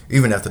me,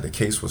 even after the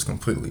case was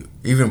completely,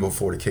 even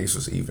before the case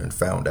was even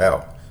found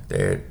out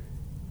that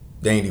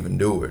they ain't even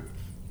do it,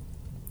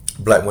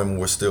 black women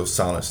were still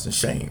silenced and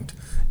shamed.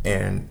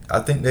 And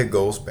I think that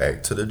goes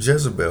back to the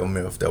Jezebel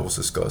myth that was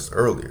discussed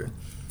earlier.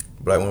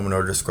 Black women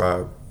are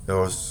described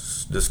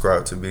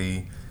to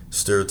be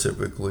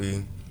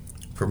stereotypically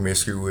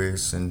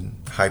promiscuous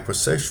and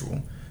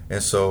hypersexual.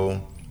 And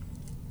so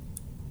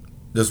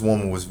this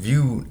woman was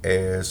viewed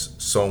as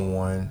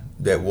someone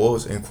that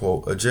was, in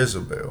quote, a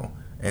Jezebel.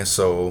 And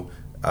so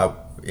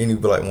any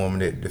black woman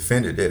that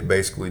defended that,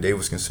 basically they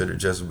was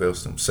considered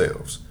Jezebels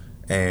themselves.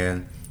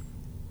 And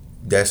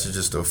that's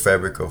just the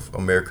fabric of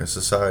American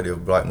society,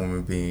 of black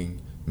women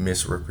being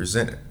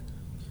misrepresented.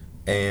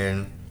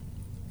 And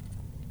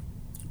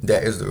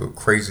that is the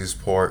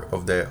craziest part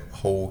of that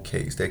whole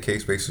case. That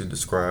case basically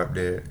described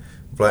that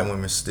black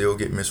women still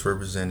get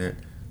misrepresented,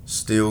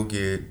 still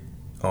get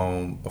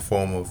a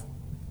form of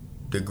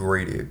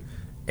degraded,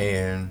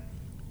 and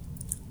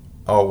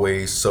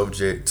always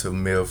subject to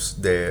myths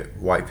that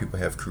white people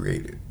have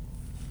created.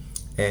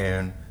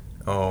 And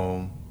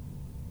I'm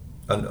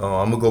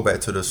gonna go back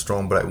to the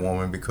strong black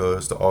woman,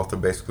 because the author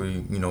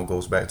basically,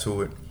 goes back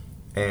to it,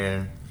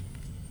 and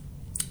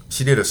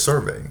she did a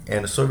survey,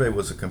 and the survey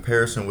was a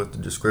comparison with the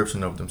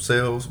description of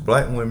themselves,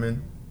 black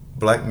women,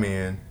 black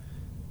men,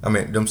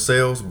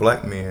 themselves,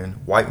 black men,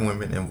 white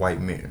women, and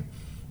white men.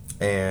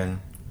 And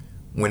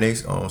when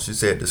she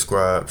said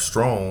describe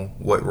strong,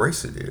 what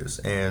race it is,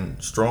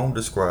 and strong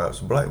describes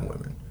black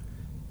women,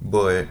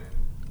 but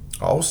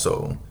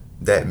also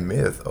that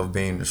myth of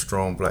being the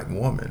strong black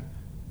woman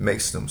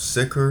makes them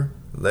sicker,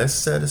 less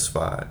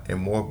satisfied,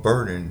 and more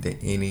burdened than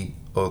any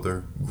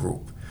other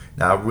group.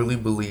 Now, I really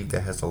believe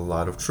that has a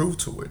lot of truth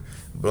to it.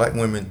 Black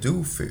women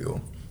do feel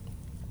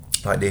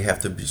like they have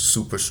to be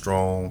super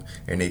strong,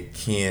 and they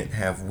can't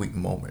have weak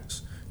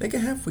moments. They can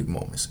have weak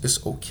moments.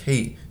 It's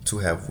okay to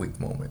have weak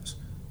moments.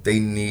 They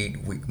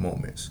need weak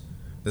moments.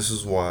 This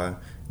is why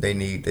they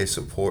need the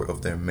support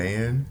of their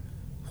man,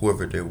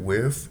 whoever they're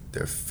with,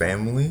 their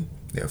family,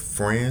 their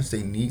friends.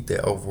 They need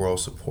that overall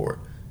support.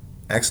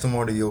 Ask them,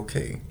 are they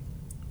okay?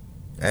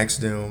 Ask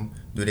them,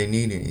 do they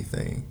need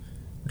anything?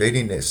 They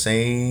need that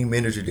same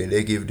energy that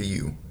they give to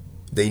you.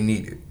 They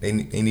need it. They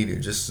need it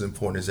just as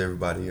important as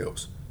everybody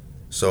else.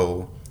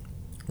 So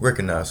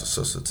recognize a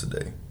sister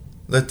today.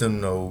 Let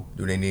them know,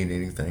 do they need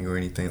anything or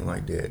anything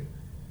like that.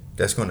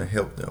 That's going to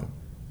help them,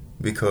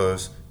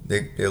 because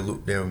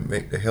they'll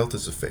make their health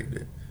is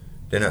affected.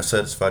 They're not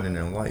satisfied in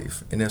their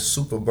life, and they're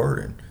super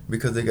burdened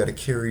because they got to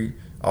carry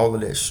all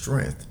of that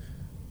strength.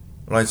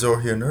 Like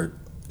Zora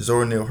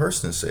Neale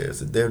Hurston says,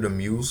 that they're the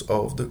muse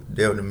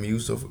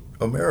of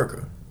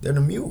America. They're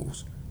the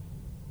mules.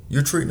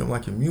 You're treating them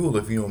like a mule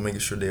if you don't making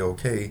sure they're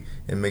okay,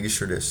 and making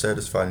sure they're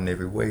satisfied in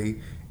every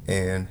way,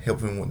 and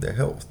helping with their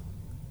health.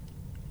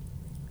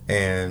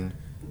 And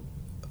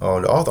the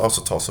author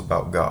also talks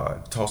about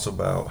God, talks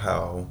about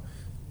how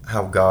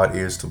God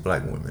is to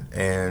black women.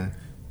 And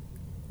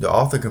the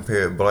author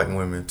compared black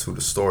women to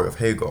the story of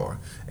Hagar.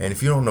 And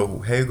if you don't know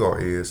who Hagar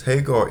is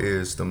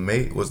was the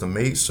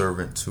maid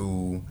servant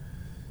to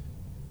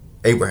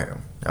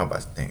Abraham. I'm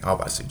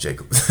about to say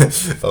Jacob.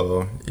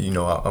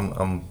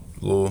 I'm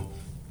a little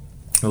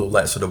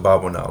lax to the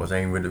Bible knowledge. I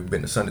ain't really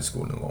been to Sunday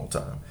school in a long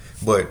time.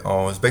 But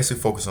it's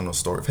basically focused on the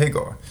story of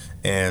Hagar.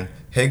 And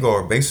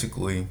Hagar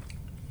basically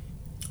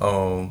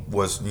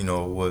was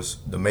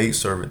the maid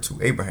servant to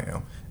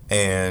Abraham.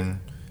 And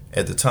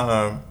at the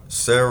time,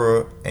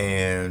 Sarah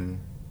and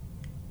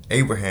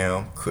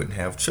Abraham couldn't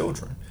have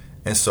children.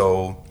 And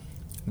so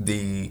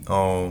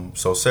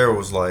so Sarah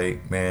was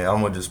like, man,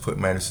 I'm gonna just put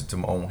matters into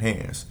my own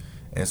hands.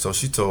 And so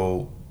she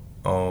told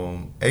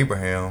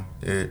Abraham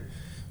that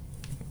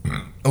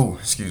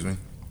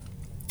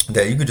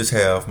that you could just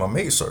have my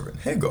maidservant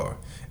Hagar.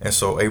 And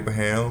so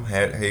Abraham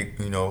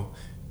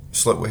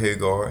slept with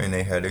Hagar, and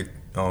they had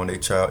their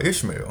child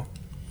Ishmael.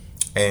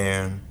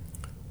 And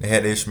they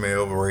had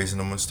Ishmael, raising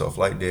them and stuff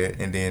like that.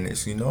 And then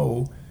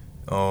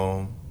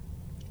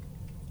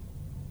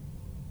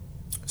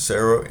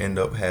Sarah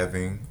ended up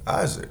having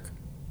Isaac.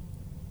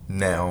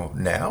 Now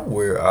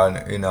we're in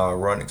an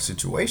ironic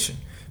situation,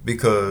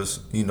 because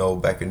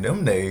back in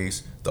them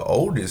days, the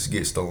oldest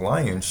gets the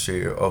lion's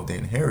share of the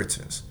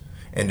inheritance,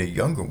 and the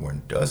younger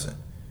one doesn't.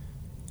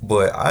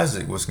 But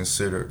Isaac was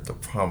considered the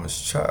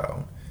promised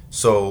child.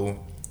 So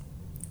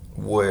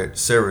what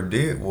Sarah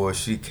did was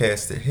she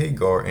casted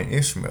Hagar and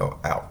Ishmael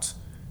out.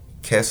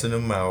 Casting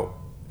them out,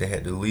 they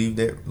had to leave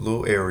that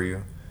little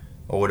area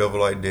or whatever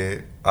like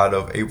that out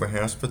of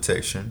Abraham's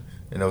protection,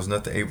 and there was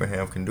nothing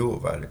Abraham can do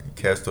about it. He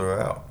cast her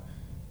out.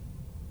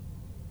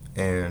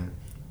 And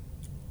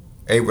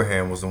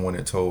Abraham was the one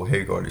that told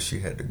Hagar that she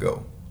had to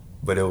go,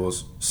 but it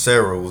was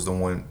Sarah was the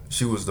one.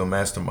 She was the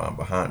mastermind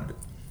behind it,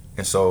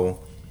 and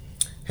so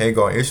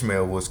Hagar and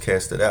Ishmael was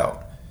casted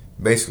out,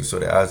 basically so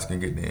that Isaac can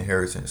get the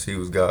inheritance. He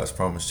was God's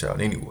promised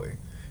child anyway,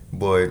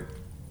 but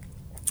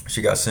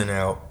she got sent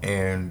out,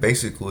 and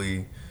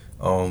basically,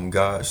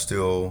 God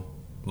still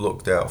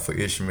looked out for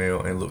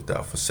Ishmael and looked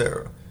out for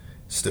Sarah,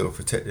 still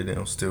protected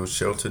them, still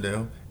sheltered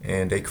them,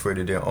 and they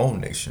created their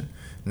own nation.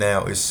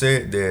 Now it's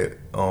said that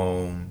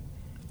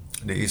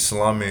the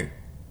Islamic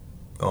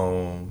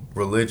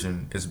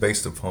religion is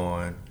based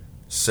upon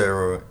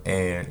Sarah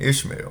and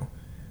Ishmael.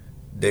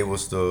 They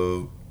was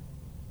the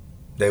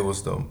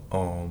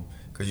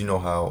because you know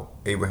how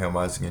Abraham,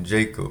 Isaac, and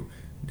Jacob,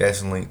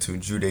 that's linked to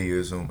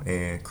Judaism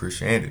and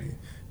Christianity,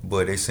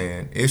 but they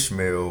saying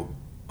Ishmael,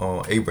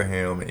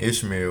 Abraham and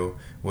Ishmael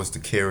was the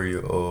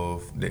carrier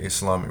of the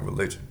Islamic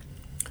religion.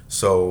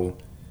 So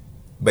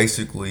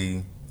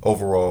basically,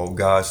 overall,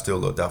 God still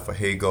looked out for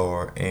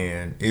Hagar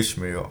and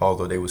Ishmael,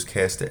 although they was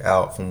casted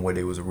out from where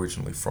they was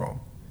originally from.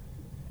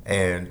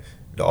 And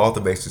the author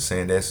basically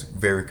saying that's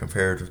very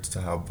comparative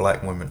to how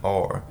black women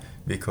are,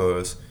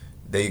 because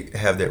they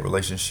have that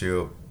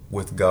relationship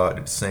with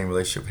God, the same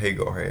relationship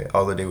Hagar had.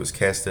 Although they was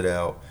casted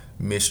out,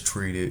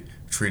 mistreated,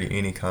 treated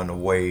any kind of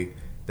way,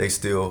 they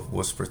still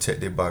was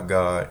protected by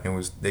God,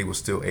 and they were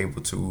still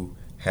able to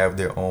have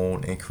their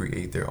own and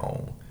create their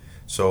own.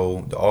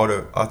 So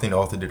I think the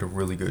author did a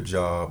really good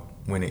job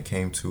when it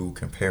came to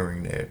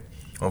comparing that.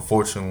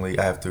 Unfortunately,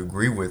 I have to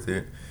agree with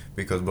it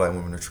because black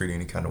women are treated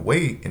any kind of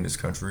way in this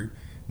country,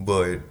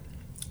 but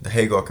the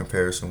Hagar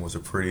comparison was a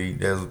pretty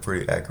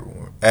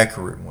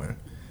accurate one.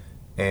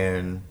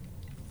 And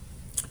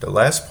the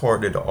last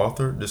part that the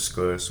author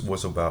discussed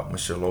was about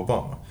Michelle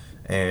Obama.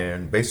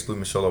 And basically,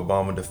 Michelle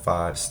Obama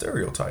defied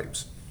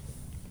stereotypes.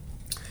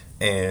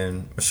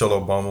 And Michelle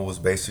Obama was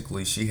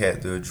basically, she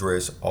had to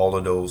address all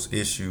of those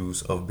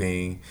issues of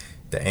being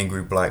the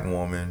angry black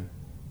woman,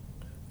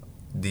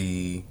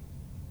 the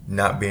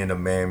not being a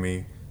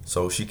mammy.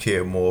 So she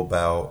cared more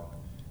about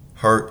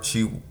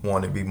she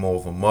wanted to be more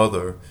of a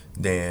mother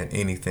than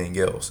anything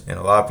else. And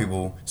a lot of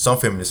people, some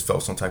feminists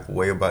felt some type of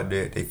way about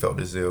that. They felt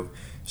as if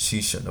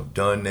she shouldn't have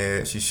done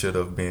that. She should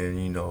have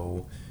been,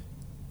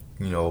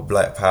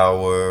 black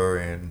power,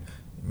 and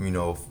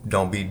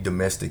don't be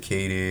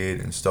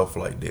domesticated and stuff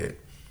like that.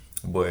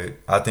 But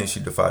I think she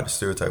defied the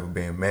stereotype of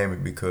being mammy,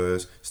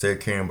 because instead of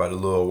caring about the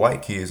little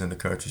white kids in the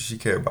country, she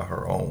cared about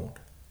her own,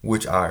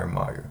 which I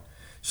admire.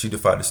 She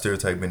defied the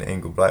stereotype of being an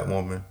angry black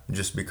woman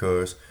just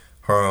because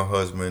her and her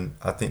husband,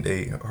 her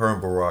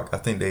and Barack, I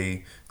think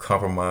they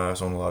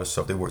compromise on a lot of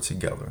stuff. They work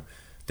together.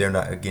 They're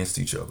not against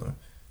each other.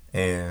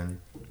 And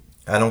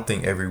I don't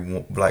think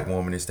every black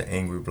woman is the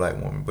angry black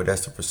woman, but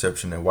that's the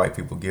perception that white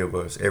people give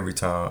us every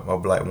time a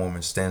black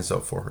woman stands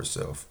up for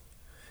herself.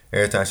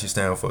 Every time she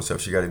stands up for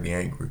herself, she got to be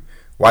angry.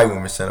 White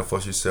women stand up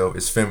for herself.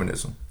 It's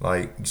feminism.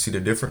 Like, you see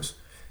the difference?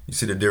 You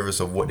see the difference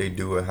of what they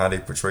do and how they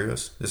portray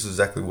us? This is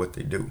exactly what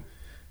they do.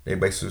 They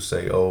basically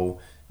say,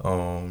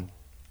 white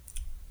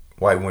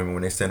women,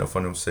 when they stand up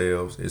for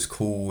themselves, it's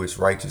cool, it's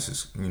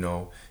righteous,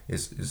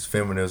 it's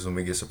feminism,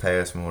 it gets a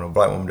pass. When a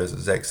black woman does the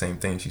exact same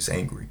thing, she's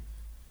angry.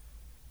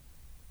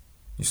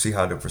 You see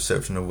how the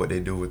perception of what they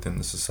do within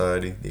the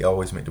society, they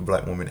always make the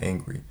black woman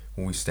angry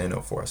when we stand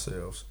up for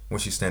ourselves, when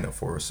she stand up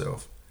for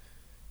herself.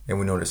 And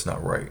we know that's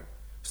not right.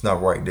 It's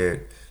not right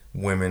that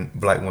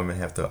black women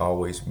have to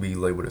always be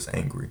labeled as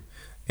angry.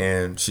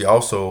 And she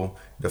also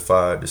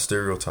defied the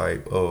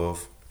stereotype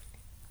of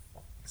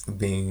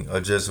being a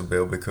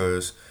Jezebel,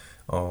 because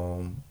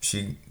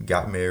she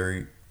got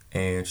married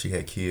and she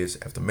had kids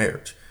after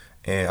marriage.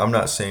 And I'm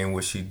not saying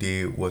what she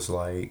did was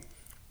like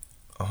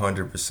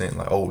 100%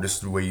 like, oh, this is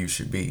the way you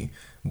should be.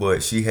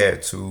 But she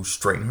had to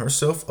straighten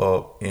herself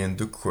up in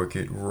the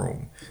crooked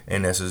room.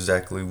 And that's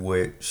exactly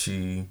what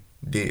she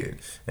did.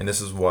 And this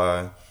is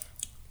why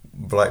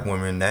black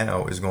women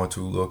now is going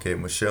to look at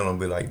Michelle and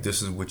be like,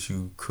 this is what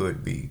you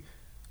could be.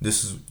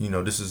 This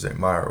is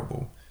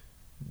admirable.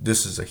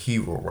 This is a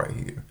hero right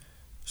here.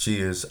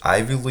 She is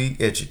Ivy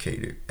League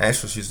educated.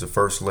 Actually, she's the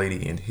first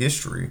lady in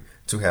history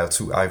to have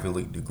 2 Ivy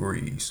League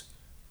degrees.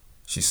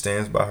 She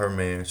stands by her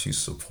man. She's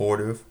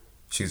supportive.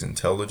 She's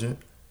intelligent.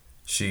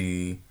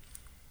 She's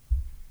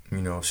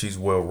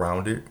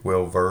well-rounded,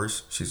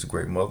 well-versed. She's a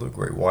great mother,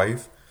 great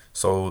wife.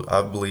 So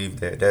I believe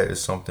that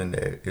is something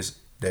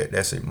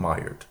that's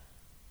admired.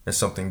 That's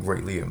something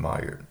greatly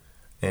admired.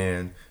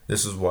 And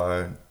this is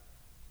why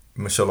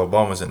Michelle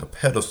Obama is in a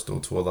pedestal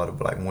to a lot of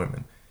black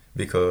women,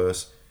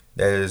 because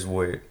that is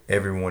what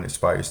everyone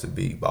aspires to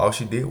be. But all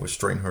she did was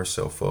straighten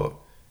herself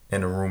up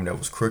in a room that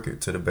was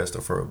crooked to the best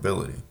of her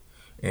ability.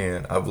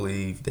 And I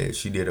believe that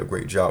she did a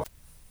great job.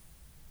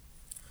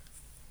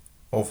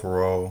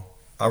 Overall,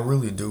 I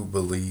really do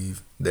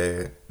believe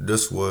that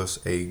this was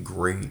a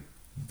great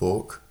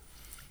book.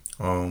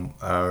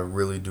 I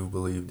really do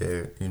believe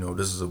that,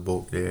 this is a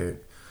book that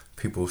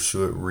people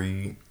should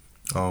read.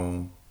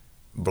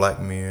 Black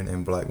men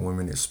and black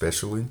women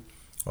especially.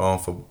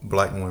 For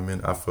black women,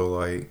 I feel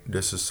like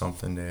this is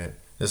something that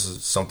this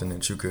is something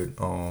that you can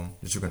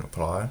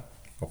apply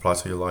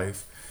to your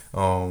life.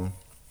 Um,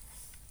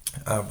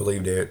 I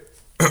believe that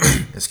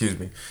excuse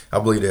me. I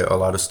believe that a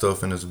lot of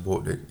stuff in this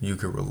book that you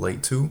could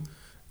relate to,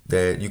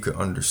 that you could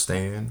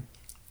understand,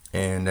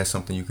 and that's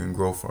something you can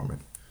grow from it.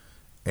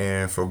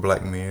 And for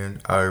black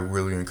men, I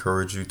really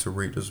encourage you to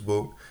read this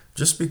book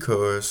just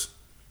because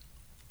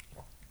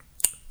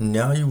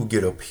now you will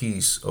get a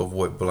piece of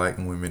what black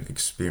women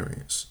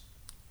experience.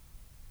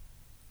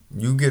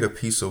 You get a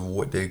piece of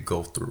what they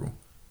go through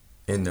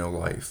in their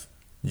life.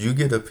 You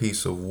get a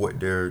piece of what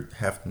they're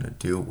having to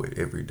deal with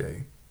every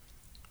day.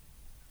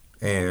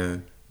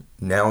 And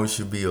now you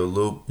should be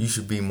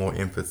more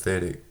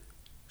empathetic,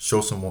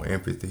 show some more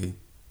empathy,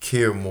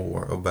 care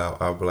more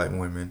about our black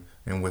women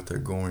and what they're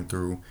going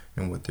through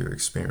and what they're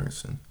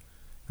experiencing.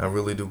 I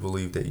really do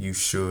believe that you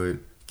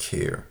should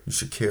care. You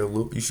should care a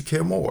little. You should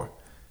care more.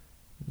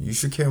 You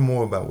should care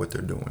more about what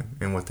they're doing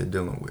and what they're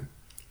dealing with.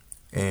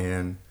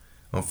 And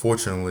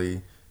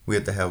unfortunately, we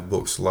have to have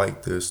books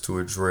like this to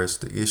address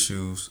the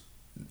issues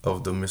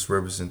of the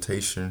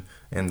misrepresentation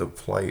and the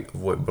plight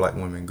of what black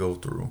women go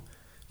through.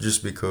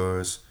 Just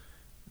because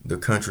the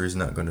country is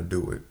not going to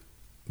do it,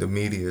 the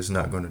media is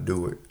not going to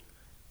do it.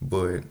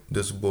 But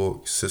this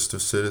book, Sister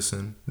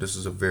Citizen, this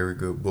is a very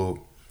good book.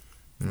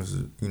 This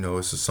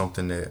is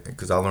something that,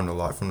 because I learned a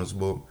lot from this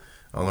book.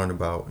 I learned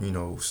about,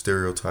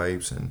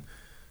 stereotypes and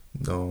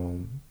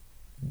them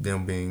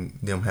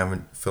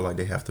having feel like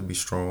they have to be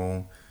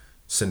strong,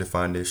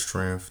 signifying their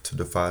strength to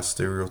defy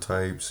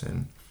stereotypes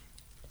and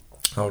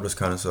all this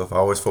kind of stuff. I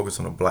always focus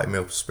on a black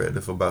male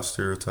perspective about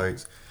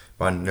stereotypes,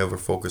 but I never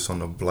focus on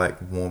the black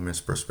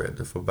woman's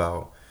perspective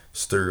about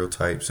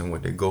stereotypes and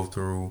what they go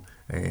through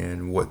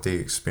and what they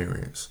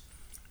experience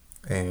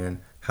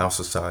and how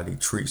society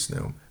treats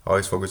them. I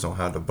always focus on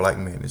how the black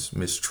man is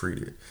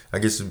mistreated. I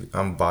guess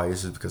I'm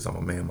biased because I'm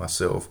a man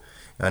myself.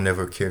 I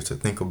never cared to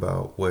think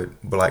about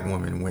what black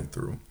women went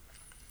through.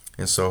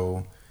 And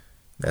so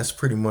that's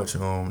pretty much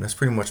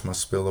my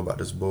spill about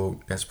this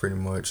book. That's pretty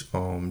much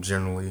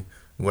generally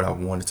what I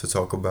wanted to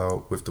talk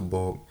about with the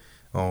book.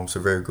 It's a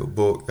very good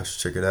book. You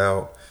should check it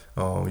out.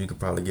 You can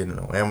probably get it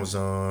on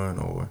Amazon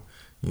or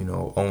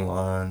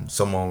online,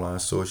 some online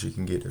source you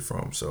can get it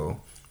from. So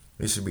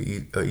it should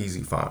be an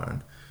easy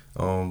find.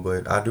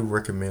 But I do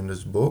recommend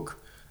this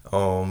book.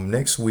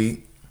 Next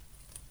week,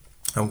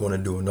 I'm going to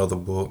do another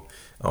book.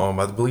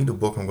 I believe the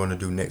book I'm going to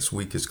do next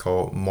week is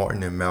called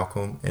Martin and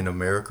Malcolm in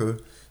America,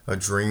 A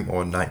Dream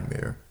or a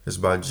Nightmare. It's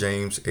by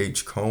James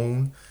H.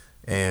 Cone,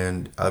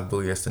 and I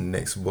believe that's the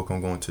next book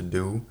I'm going to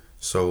do.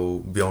 So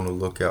be on the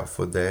lookout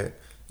for that.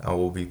 I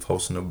will be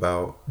posting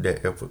about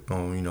that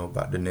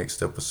about the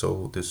next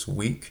episode this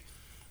week.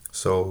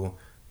 So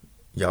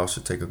y'all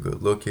should take a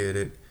good look at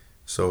it.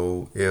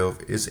 So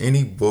if it's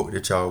any book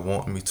that y'all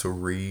want me to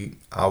read,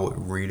 I would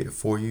read it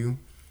for you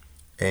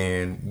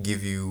and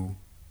give you,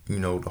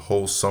 the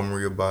whole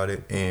summary about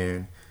it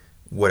and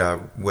what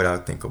I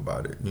think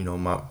about it.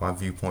 My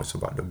viewpoints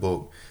about the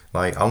book.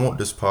 Like, I want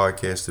this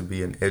podcast to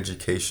be an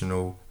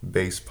educational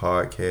based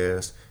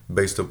podcast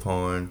based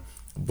upon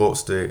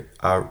books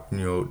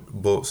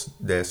books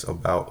that's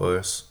about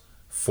us,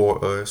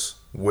 for us,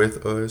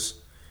 with us,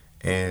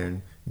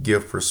 and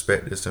give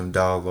perspectives and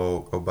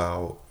dialogue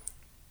about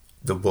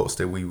the books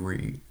that we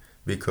read,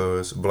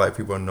 because black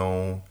people are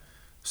known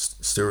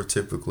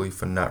stereotypically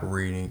for not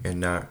reading and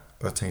not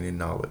attaining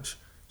knowledge.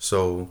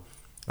 So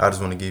I just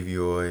want to give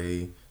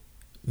you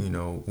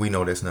we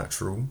know that's not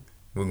true.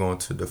 We're going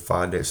to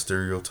defy that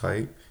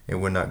stereotype,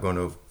 and we're not going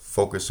to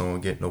focus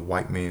on getting a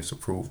white man's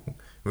approval.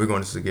 We're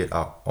going to get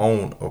our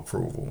own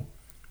approval.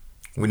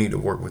 We need to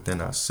work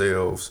within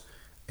ourselves,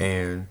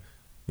 and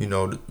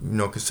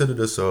consider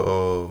this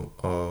a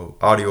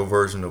audio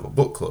version of a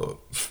book club.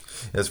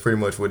 That's pretty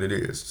much what it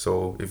is.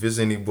 So if there's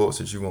any books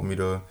that you want me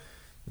to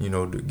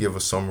to give a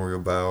summary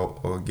about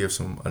or give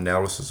some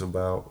analysis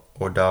about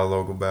or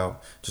dialogue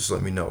about, just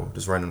let me know.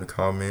 Just write in the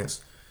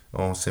comments,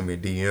 send me a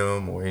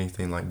DM or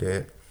anything like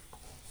that.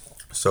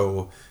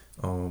 So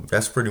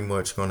that's pretty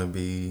much going to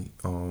be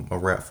a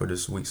wrap for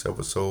this week's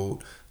episode.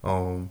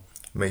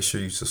 Make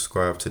sure you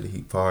subscribe to the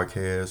Heat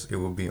Podcast. It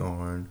will be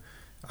on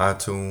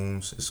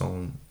iTunes. It's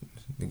on,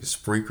 I think it's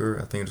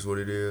Spreaker. I think that's what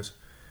it is.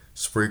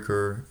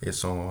 Spreaker.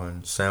 It's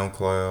on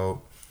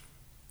SoundCloud.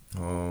 I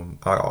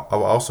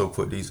will also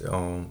put these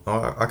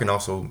I can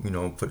also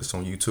put this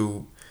on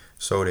YouTube,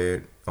 so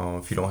that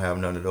if you don't have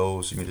none of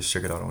those, you can just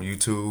check it out on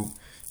YouTube.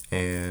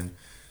 And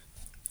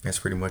that's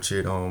pretty much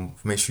it.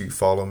 Make sure you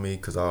follow me,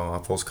 because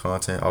I post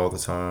content all the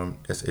time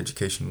that's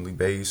educationally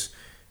based.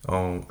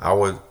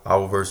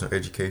 Our version of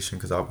education,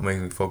 because I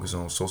mainly focus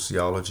on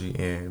sociology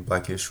and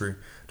Black history.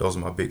 Those are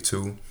my big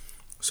two.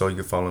 So you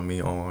can follow me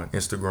on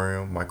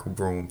Instagram, Michael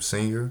Broom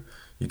Senior.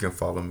 You can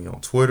follow me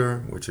on Twitter,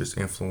 which is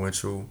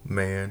Influential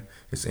Man.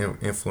 It's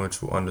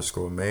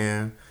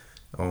influential_man.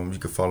 You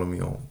can follow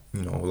me on,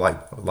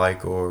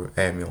 like or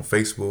add me on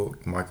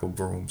Facebook, Michael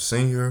Broom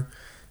Senior.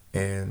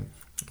 And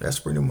that's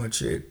pretty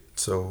much it.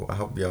 So I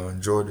hope y'all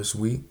enjoyed this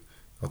week.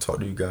 I'll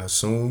talk to you guys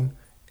soon.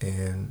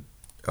 And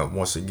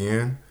once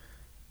again,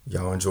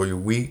 Y'all enjoy your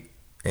week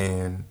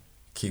and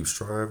keep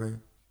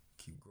striving.